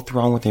they both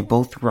wrong? Were they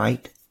both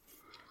right?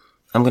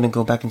 I'm going to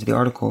go back into the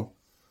article.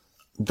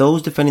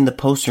 Those defending the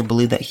poster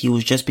believe that he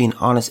was just being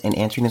honest and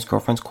answering his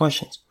girlfriend's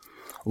questions,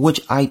 which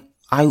I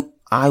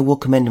will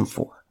commend him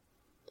for,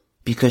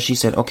 because she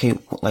said, okay,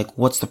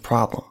 what's the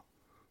problem?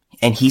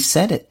 And he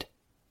said it.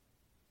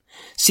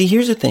 See,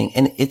 here's the thing,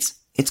 and it's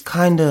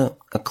kind of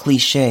a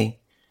cliche,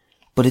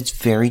 but it's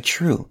very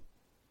true.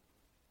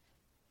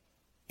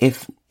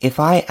 If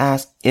I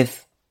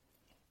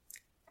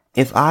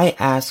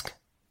ask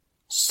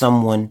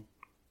someone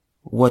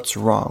what's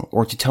wrong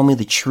or to tell me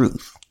the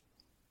truth,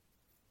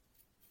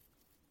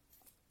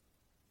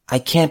 I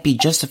can't be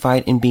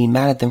justified in being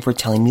mad at them for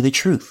telling me the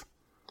truth.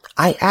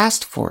 I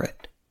asked for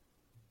it.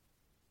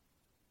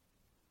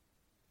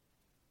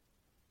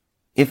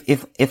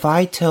 If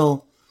I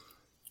tell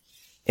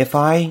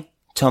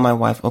my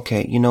wife,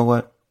 okay, you know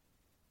what?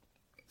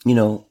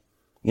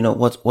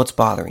 What's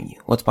bothering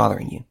you? What's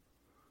bothering you?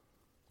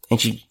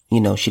 And she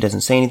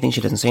doesn't say anything.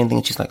 She doesn't say anything.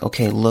 And she's like,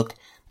 okay, look,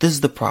 this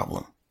is the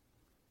problem.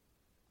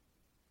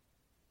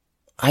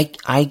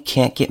 I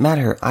can't get mad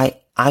at her.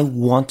 I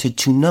wanted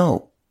to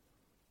know.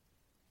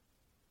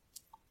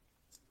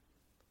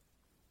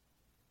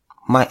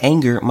 My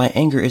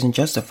anger isn't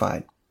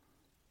justified.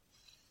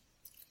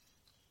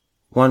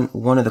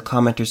 One of the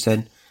commenters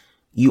said,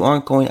 you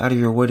aren't going out of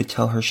your way to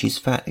tell her she's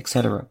fat,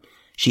 etc.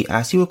 She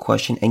asked you a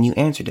question and you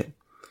answered it.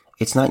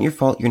 It's not your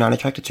fault you're not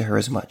attracted to her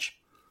as much.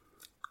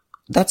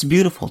 That's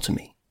beautiful to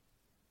me.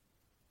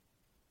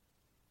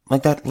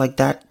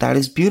 That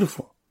is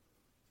beautiful.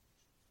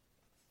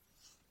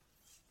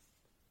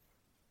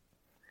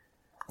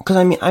 Because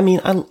I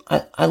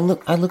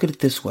look at it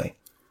this way.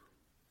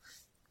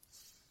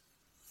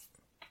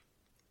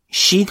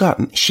 She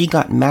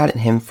got mad at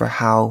him for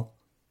how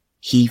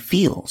he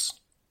feels.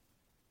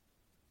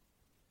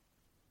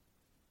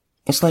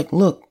 It's like,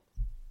 look,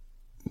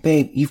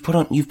 babe, you've put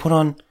on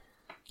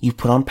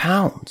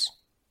pounds.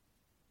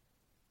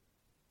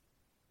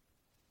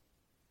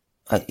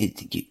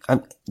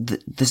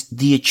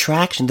 The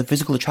attraction, the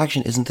physical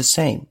attraction isn't the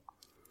same.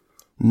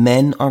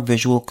 Men are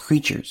visual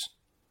creatures.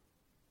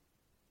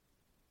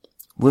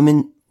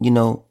 Women,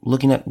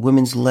 looking at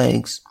women's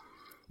legs,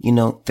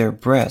 their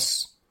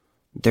breasts,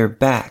 their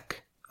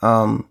back,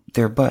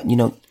 their butt,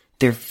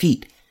 their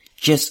feet,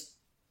 just,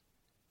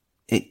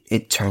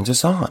 it turns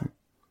us on.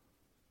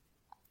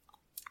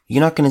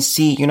 You're not gonna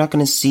see,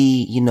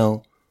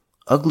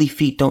 ugly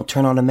feet don't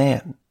turn on a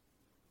man.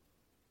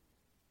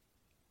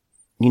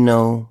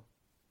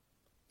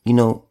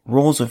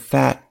 Rolls of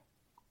fat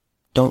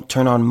don't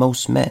turn on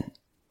most men.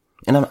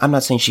 And I'm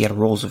not saying she had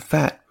rolls of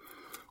fat,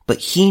 but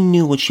he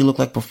knew what she looked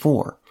like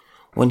before.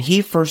 When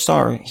he first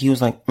saw her, he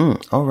was like,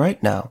 all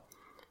right now.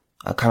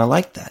 I kind of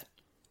like that.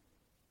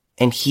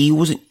 And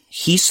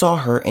he saw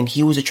her and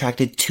he was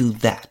attracted to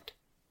that.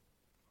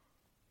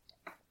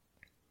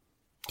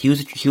 He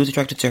was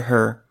attracted to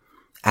her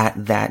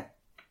at that,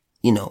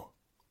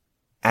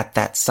 at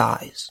that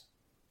size,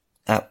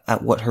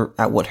 at what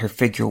her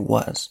figure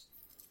was.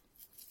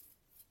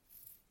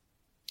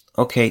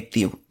 Okay,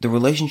 the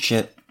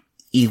relationship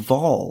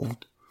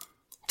evolved,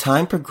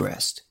 time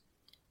progressed,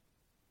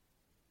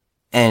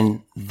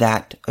 and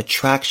that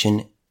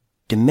attraction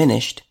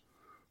diminished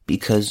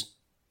because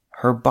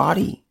her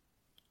body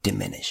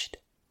diminished.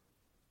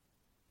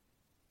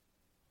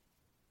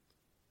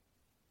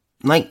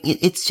 Like,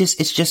 it's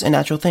just a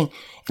natural thing.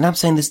 And I'm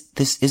saying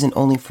this isn't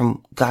only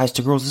from guys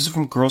to girls, this is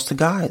from girls to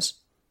guys.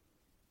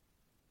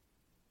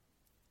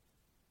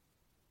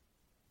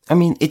 I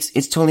mean, it's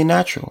totally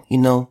natural,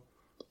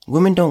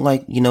 Women don't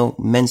like,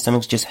 men's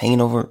stomachs just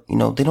hanging over,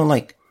 they don't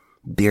like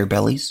beer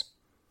bellies.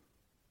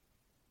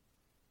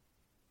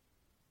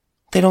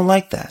 They don't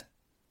like that.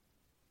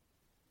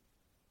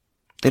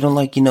 They don't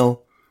like,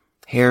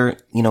 hair,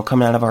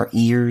 coming out of our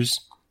ears,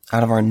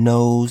 out of our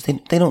nose.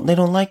 They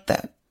don't like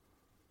that.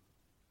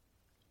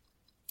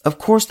 Of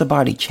course the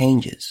body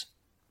changes.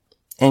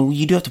 And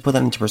you do have to put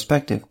that into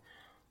perspective.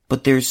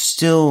 But there's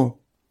still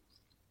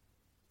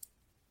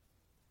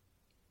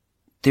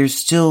she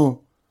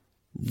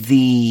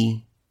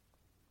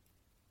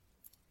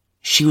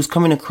was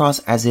coming across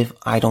as if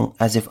I don't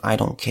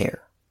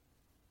care.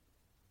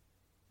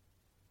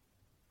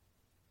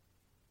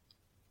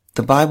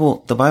 The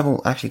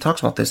Bible actually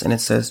talks about this, and it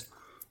says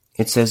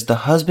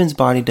the husband's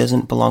body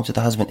doesn't belong to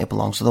the husband, it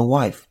belongs to the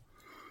wife.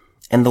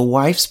 And the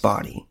wife's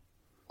body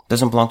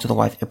doesn't belong to the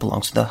wife, it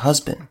belongs to the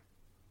husband.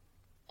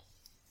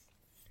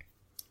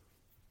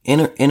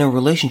 In a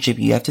relationship,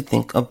 you have to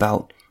think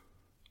about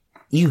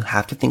your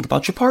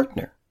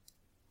partner.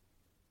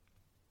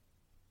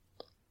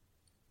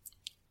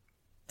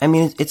 I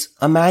mean, it's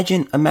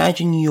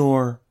imagine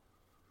your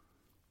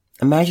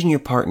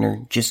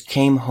partner just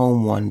came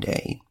home one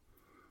day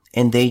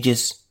and they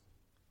just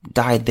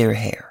dyed their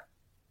hair.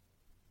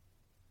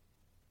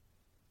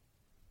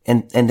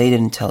 And they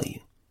didn't tell you.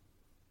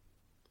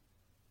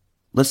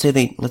 Let's say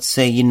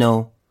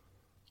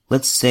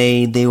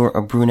they were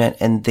a brunette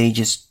and they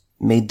just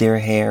made their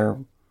hair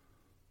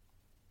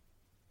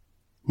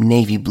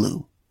navy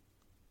blue.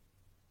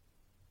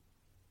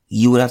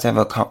 You would have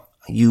to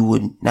you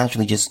would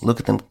naturally just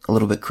look at them a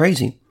little bit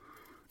crazy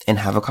and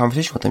have a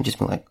conversation with them. Just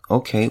be like,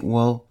 okay,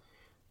 well,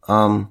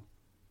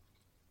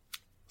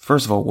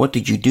 first of all, what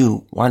did you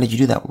do? Why did you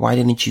do that? Why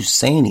didn't you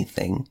say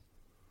anything?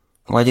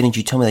 Why didn't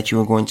you tell me that you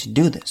were going to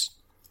do this?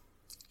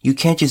 You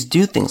can't just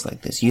do things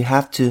like this. You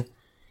have to.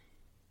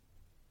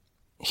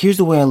 Here's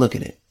the way I look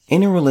at it.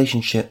 In a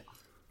relationship,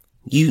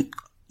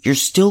 you're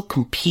still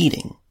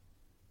competing.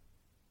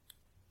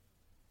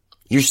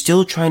 You're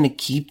still trying to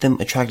keep them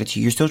attracted to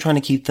you. You're still trying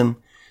to keep them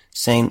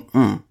saying,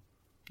 I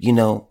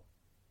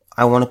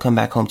want to come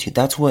back home to you.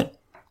 That's what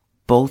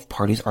both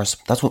parties are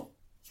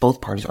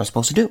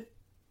supposed to do.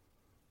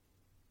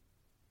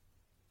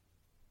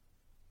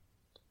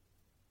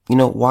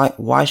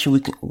 Why should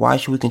we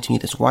continue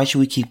this? Why should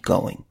we keep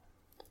going?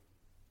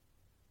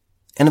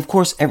 And of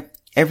course,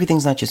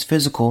 everything's not just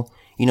physical.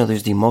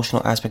 There's the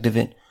emotional aspect of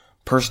it,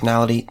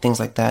 personality, things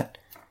like that.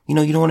 You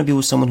don't want to be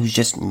with someone who's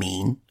just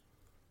mean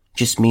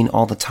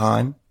all the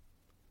time.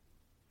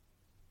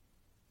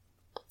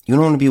 You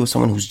don't want to be with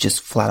someone who's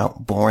just flat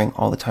out boring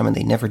all the time and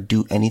they never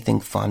do anything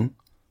fun.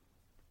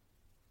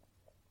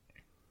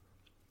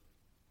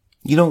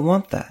 You don't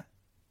want that.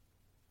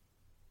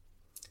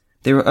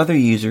 There were other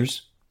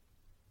users.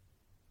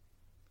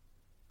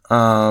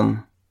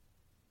 This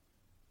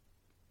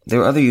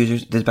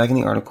back in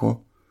the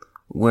article,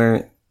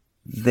 where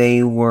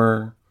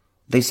it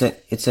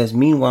says,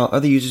 meanwhile,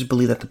 other users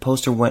believe that the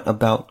poster went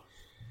about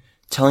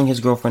telling his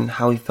girlfriend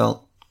how he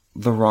felt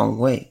the wrong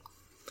way.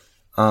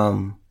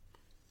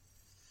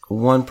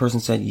 One person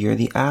said, you're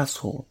the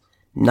asshole.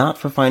 Not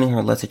for finding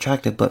her less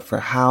attractive, but for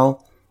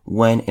how,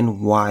 when,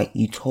 and why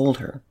you told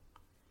her.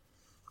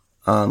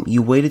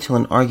 You waited till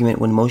an argument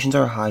when emotions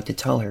are high to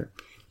tell her.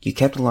 You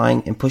kept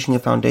lying and pushing a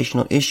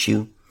foundational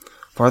issue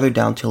farther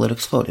down till it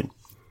exploded.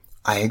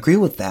 I agree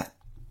with that.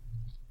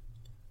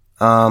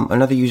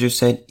 Another user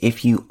said,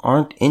 if you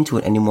aren't into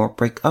it anymore,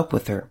 break up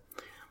with her.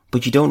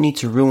 But you don't need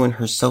to ruin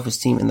her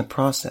self-esteem in the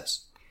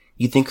process.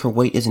 You think her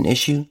weight is an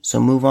issue, so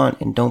move on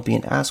and don't be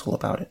an asshole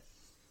about it.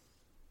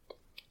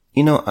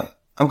 You know,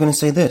 I'm gonna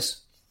say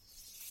this.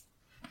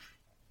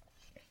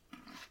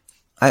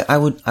 I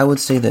would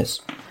say this.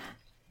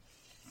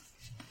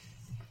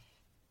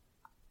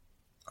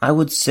 I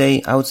would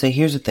say,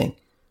 here's the thing.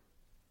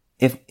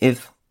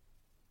 If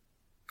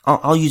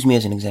I'll use me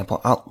as an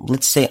example.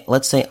 Let's say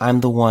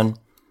I'm the one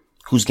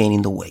who's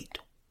gaining the weight.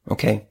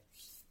 Okay?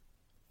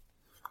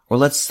 Or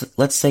let's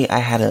say I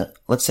had a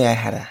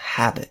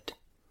habit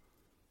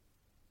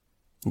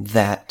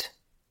that,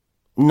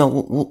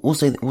 no, we'll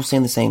say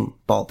in the same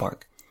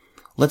ballpark.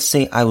 Let's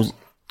say I was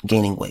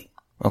gaining weight.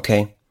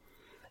 Okay?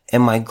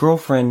 And my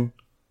girlfriend,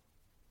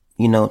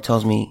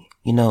 tells me,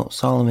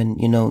 Solomon,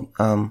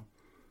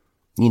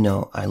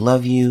 I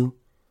love you.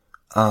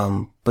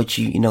 But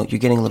you're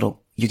getting a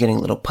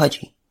little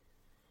pudgy.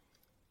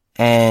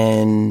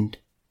 And,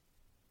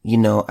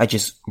 I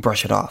just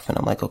brush it off and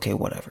I'm like, okay,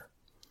 whatever.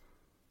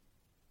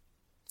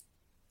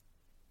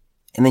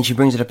 And then she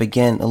brings it up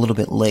again a little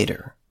bit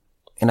later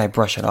and I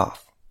brush it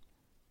off.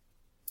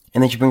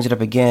 And then she brings it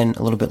up again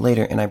a little bit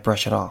later and I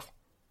brush it off.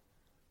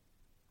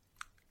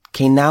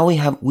 Okay, now we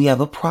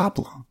have a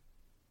problem.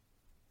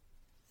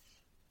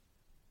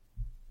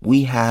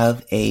 We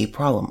have a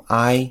problem.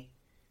 I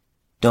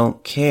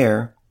don't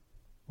care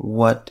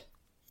what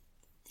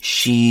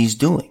she's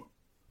doing.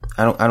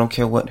 I don't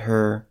care what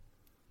her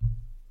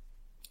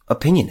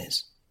opinion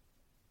is.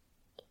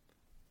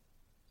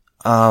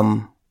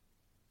 And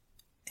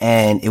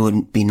it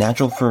would be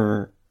natural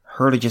for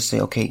her to just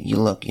say, okay, you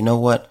know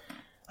what?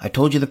 I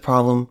told you the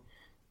problem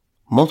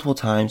multiple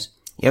times.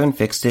 You haven't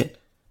fixed it.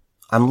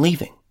 I'm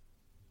leaving.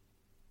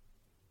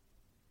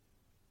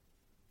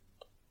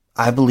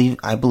 I believe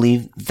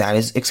that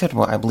is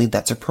acceptable. I believe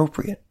that's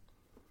appropriate.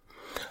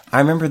 I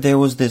remember there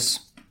was this,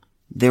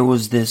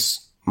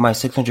 my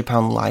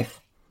 600-pound life,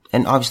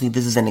 and obviously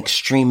this is an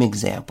extreme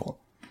example,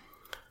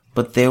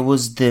 but there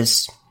was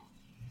this,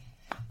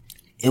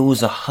 it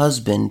was a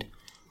husband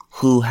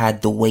who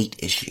had the weight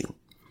issue,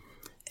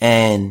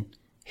 and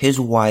his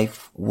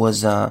wife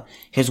was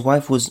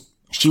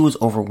she was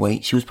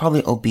overweight. She was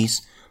probably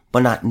obese,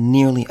 but not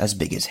nearly as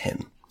big as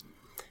him.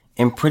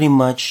 And pretty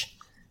much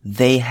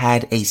they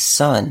had a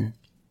son,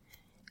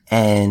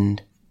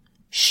 and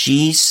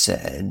she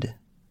said,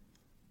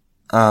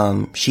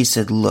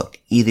 look,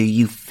 either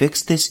you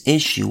fix this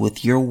issue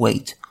with your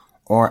weight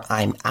or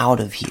I'm out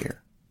of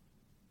here.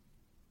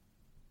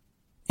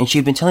 And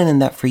she'd been telling him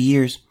that for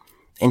years,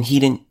 and he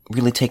didn't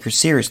really take her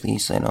seriously. He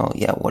said, oh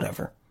yeah,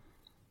 whatever.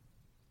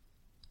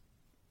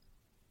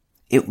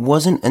 It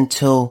wasn't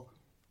until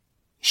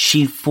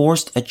she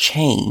forced a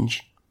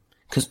change,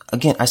 because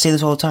again, I say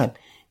this all the time,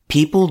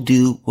 people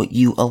do what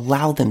you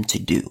allow them to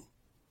do.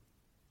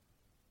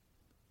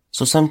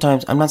 So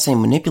sometimes, I'm not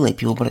saying manipulate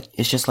people, but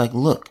it's just like,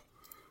 look,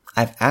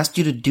 I've asked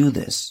you to do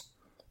this.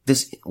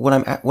 What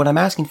I'm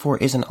asking for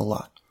isn't a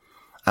lot.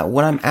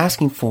 What I'm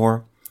asking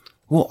for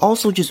will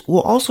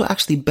also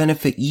actually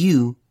benefit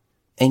you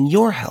and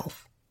your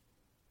health.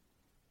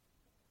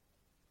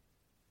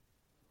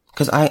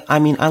 Cause I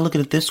look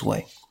at it this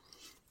way.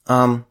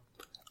 I'm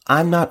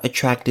not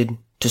attracted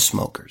to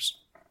smokers.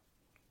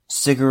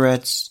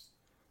 Cigarettes,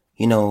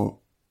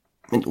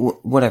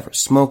 whatever,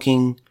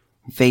 smoking,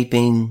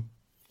 vaping,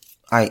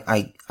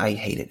 I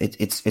hate it.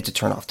 It's a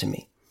turn off to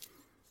me.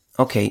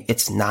 Okay,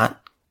 it's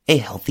not a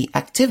healthy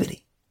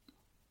activity.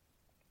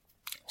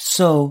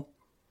 So,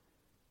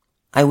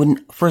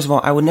 first of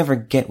all, I would never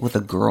get with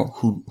a girl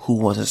who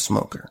was a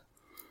smoker.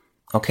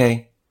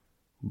 Okay?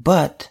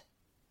 But,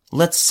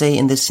 let's say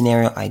in this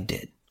scenario I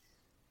did.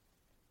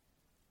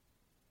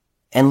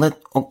 And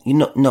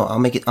I'll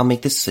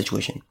make this a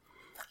situation.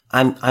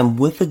 I'm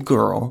with a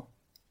girl,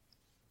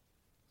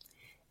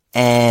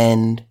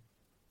 and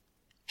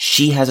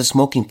she has a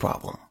smoking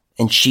problem.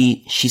 And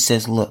she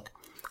says, look,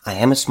 I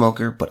am a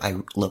smoker, but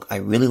I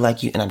really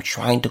like you and I'm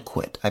trying to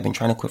quit. I've been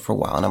trying to quit for a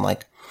while. And I'm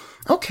like,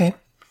 okay,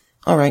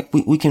 all right,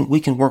 we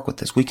can work with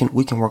this. We can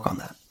work on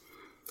that.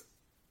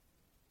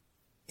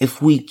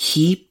 If we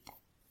keep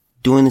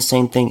doing the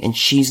same thing and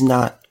she's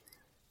not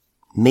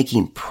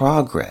making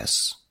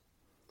progress,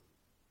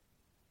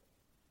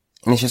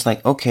 and it's just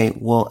like, okay,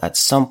 well, at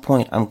some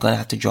point I'm going to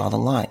have to draw the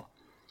line.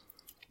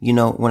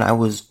 When I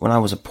was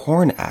a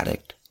porn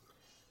addict,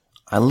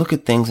 I look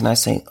at things and I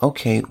say,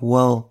 okay,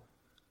 well,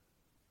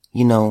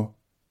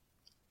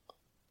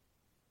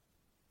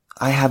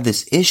 I have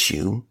this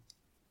issue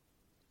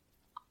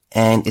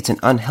and it's an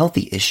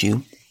unhealthy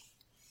issue.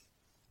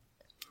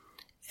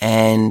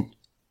 And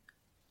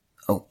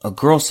a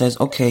girl says,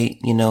 okay,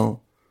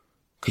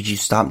 could you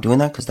stop doing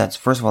that? Cause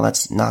first of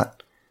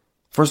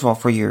all,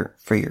 for your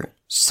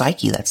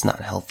psyche, that's not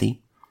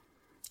healthy.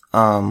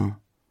 But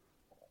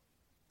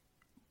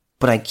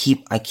I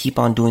keep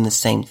on doing the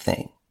same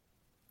thing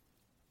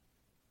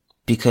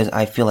because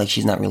I feel like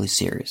she's not really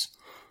serious.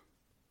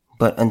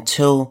 But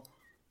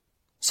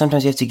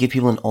sometimes you have to give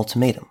people an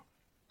ultimatum.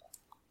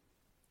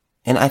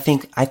 And I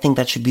think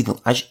that should be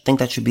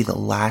the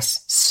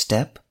last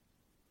step.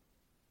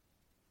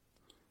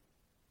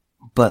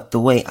 But the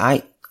way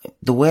I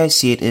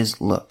see it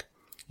is, look,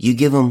 you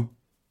tell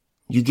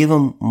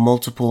them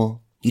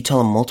multiple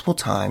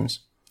times,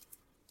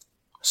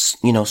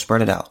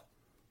 spread it out.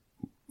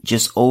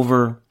 Just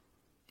over,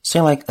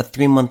 say like a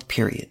 3-month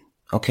period,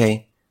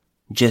 okay?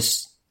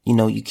 Just,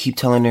 you keep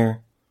telling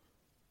her,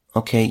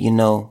 okay,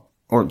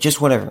 or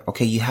just whatever,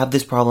 okay, you have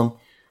this problem,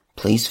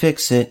 please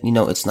fix it,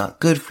 it's not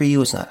good for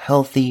you, it's not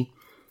healthy,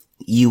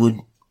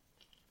 your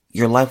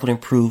life would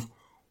improve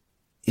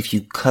if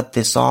you cut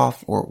this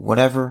off or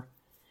whatever.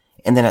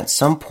 And then at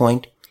some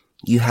point,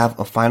 you have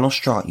a final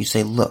straw. You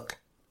say, look,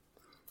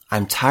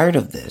 I'm tired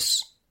of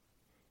this.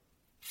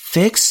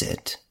 Fix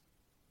it,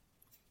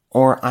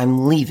 or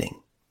I'm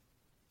leaving.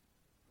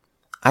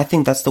 I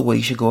think that's the way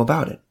you should go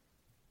about it.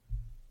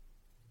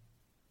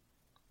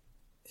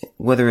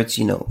 Whether it's,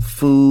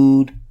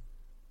 food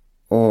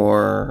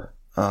or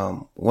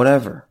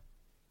whatever.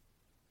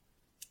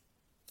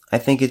 I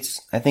think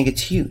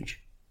it's huge.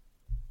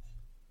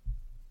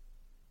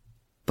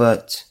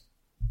 But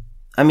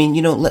I mean,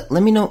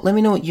 let me know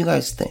what you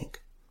guys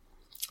think.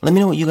 Let me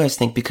know what you guys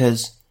think,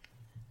 because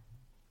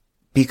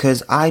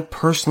I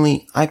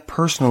personally I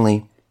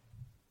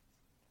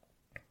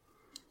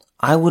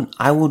would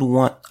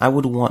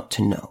want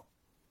to know.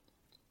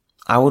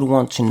 I would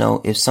want to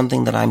know if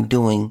something that I'm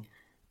doing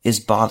is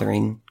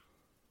bothering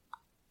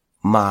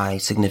my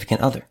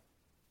significant other.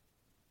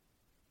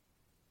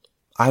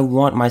 I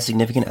want my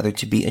significant other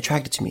to be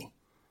attracted to me.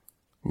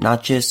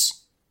 Not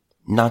just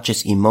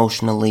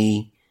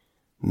emotionally,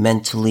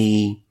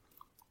 mentally,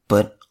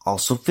 but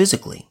also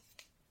physically.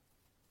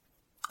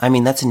 I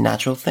mean, that's a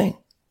natural thing.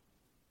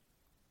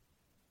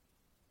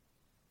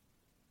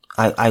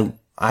 I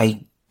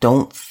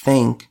don't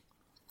think,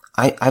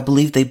 I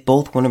believe they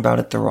both went about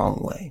it the wrong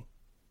way.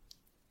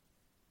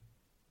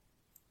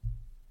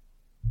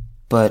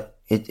 But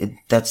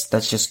that's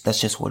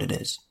just what it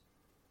is.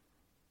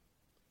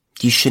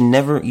 You should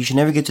never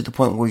get to the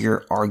point where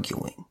you're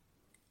arguing.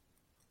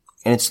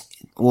 And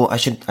I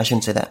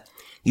shouldn't say that.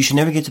 You should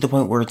never get to the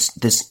point where it's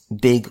this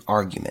big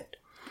argument.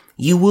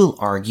 You will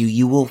argue,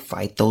 you will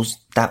fight,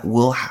 that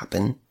will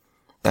happen.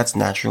 That's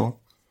natural.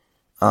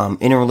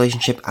 In a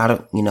relationship,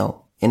 in a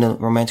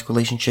romantic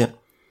relationship,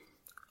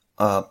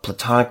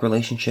 platonic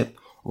relationship,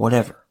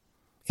 whatever.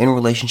 In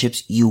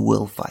relationships, you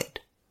will fight.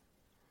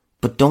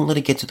 But don't let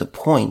it get to the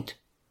point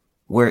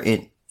where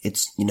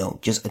it's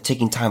just a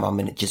ticking time bomb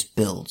and it just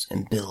builds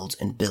and builds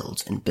and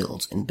builds and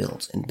builds and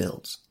builds and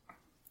builds.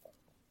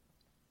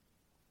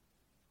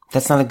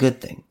 That's not a good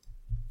thing.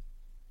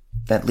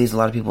 That leaves a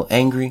lot of people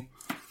angry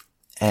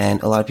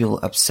and a lot of people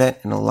upset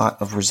and a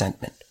lot of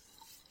resentment.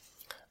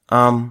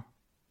 I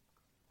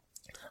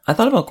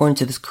thought about going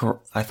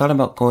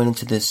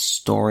into this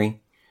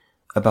story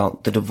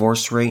about the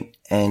divorce rate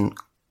and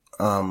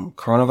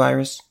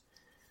coronavirus.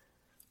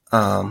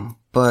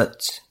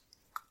 But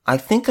I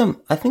think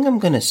I'm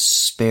gonna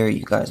spare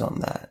you guys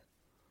on that.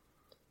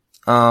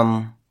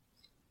 I'm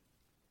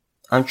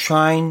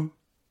trying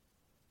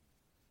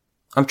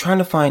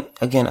to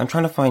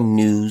find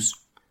news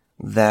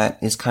that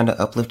is kind of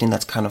uplifting,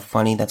 that's kind of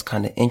funny, that's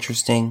kind of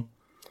interesting.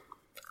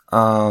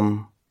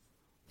 But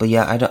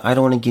yeah, I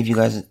don't want to give you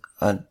guys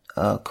a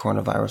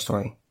coronavirus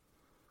story.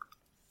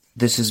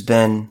 This has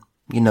been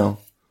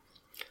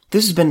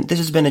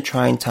a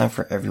trying time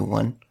for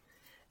everyone.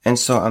 And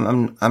so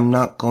I'm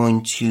not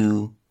going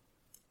to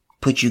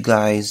put you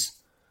guys,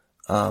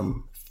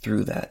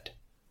 through that.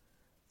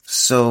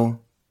 So,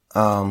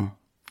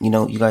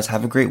 you guys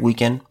have a great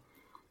weekend.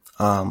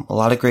 A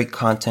lot of great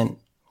content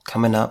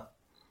coming up.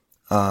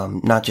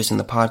 Not just in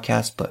the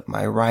podcast, but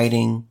my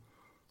writing.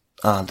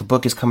 The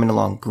book is coming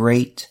along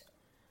great.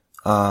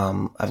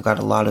 I've got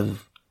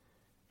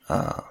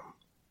I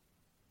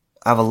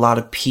have a lot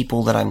of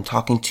people that I'm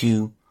talking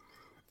to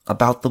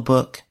about the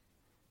book.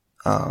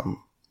 I'm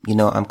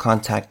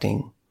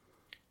contacting,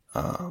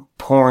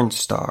 porn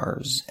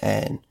stars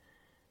and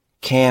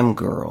cam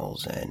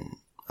girls and,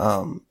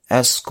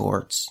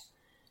 escorts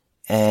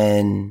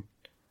and,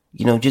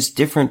 just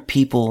different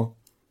people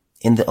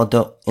in the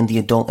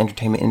adult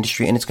entertainment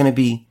industry. And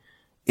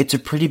it's a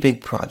pretty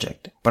big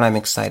project, but I'm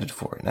excited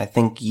for it. And I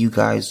think you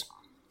guys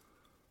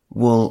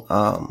will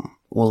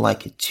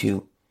like it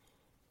too.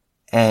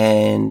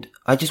 And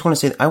I want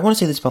to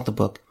say this about the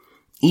book.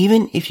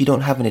 Even if you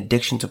don't have an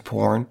addiction to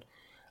porn,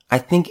 I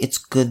think it's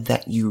good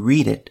that you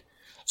read it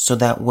so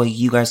that way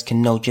you guys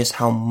can know just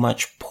how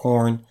much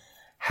porn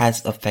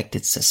has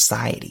affected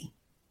society.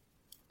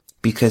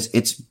 Because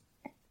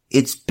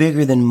it's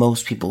bigger than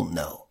most people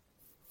know.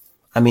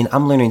 I mean,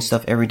 I'm learning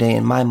stuff every day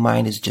and my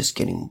mind is just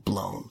getting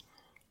blown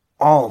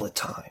all the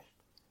time.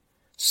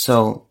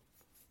 So,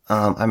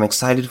 I'm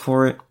excited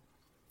for it.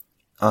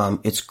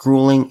 It's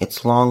grueling,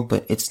 it's long,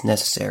 but it's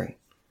necessary.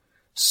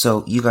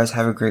 So you guys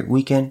have a great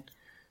weekend.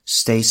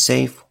 Stay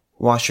safe.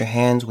 Wash your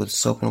hands with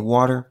soap and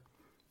water,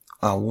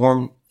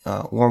 warm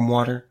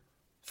water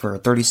for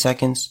 30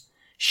 seconds.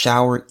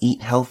 Shower,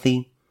 eat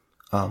healthy,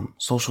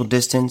 social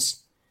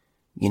distance,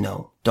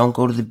 Don't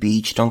go to the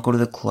beach, don't go to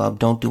the club,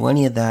 don't do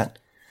any of that.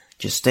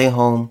 Just stay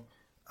home.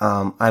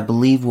 I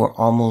believe we're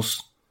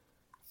almost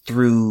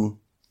through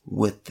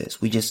with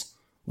this. We just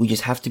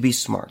have to be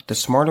smart. The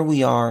smarter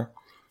we are,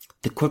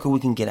 the quicker we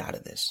can get out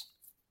of this.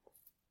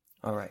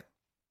 All right.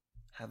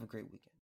 Have a great weekend.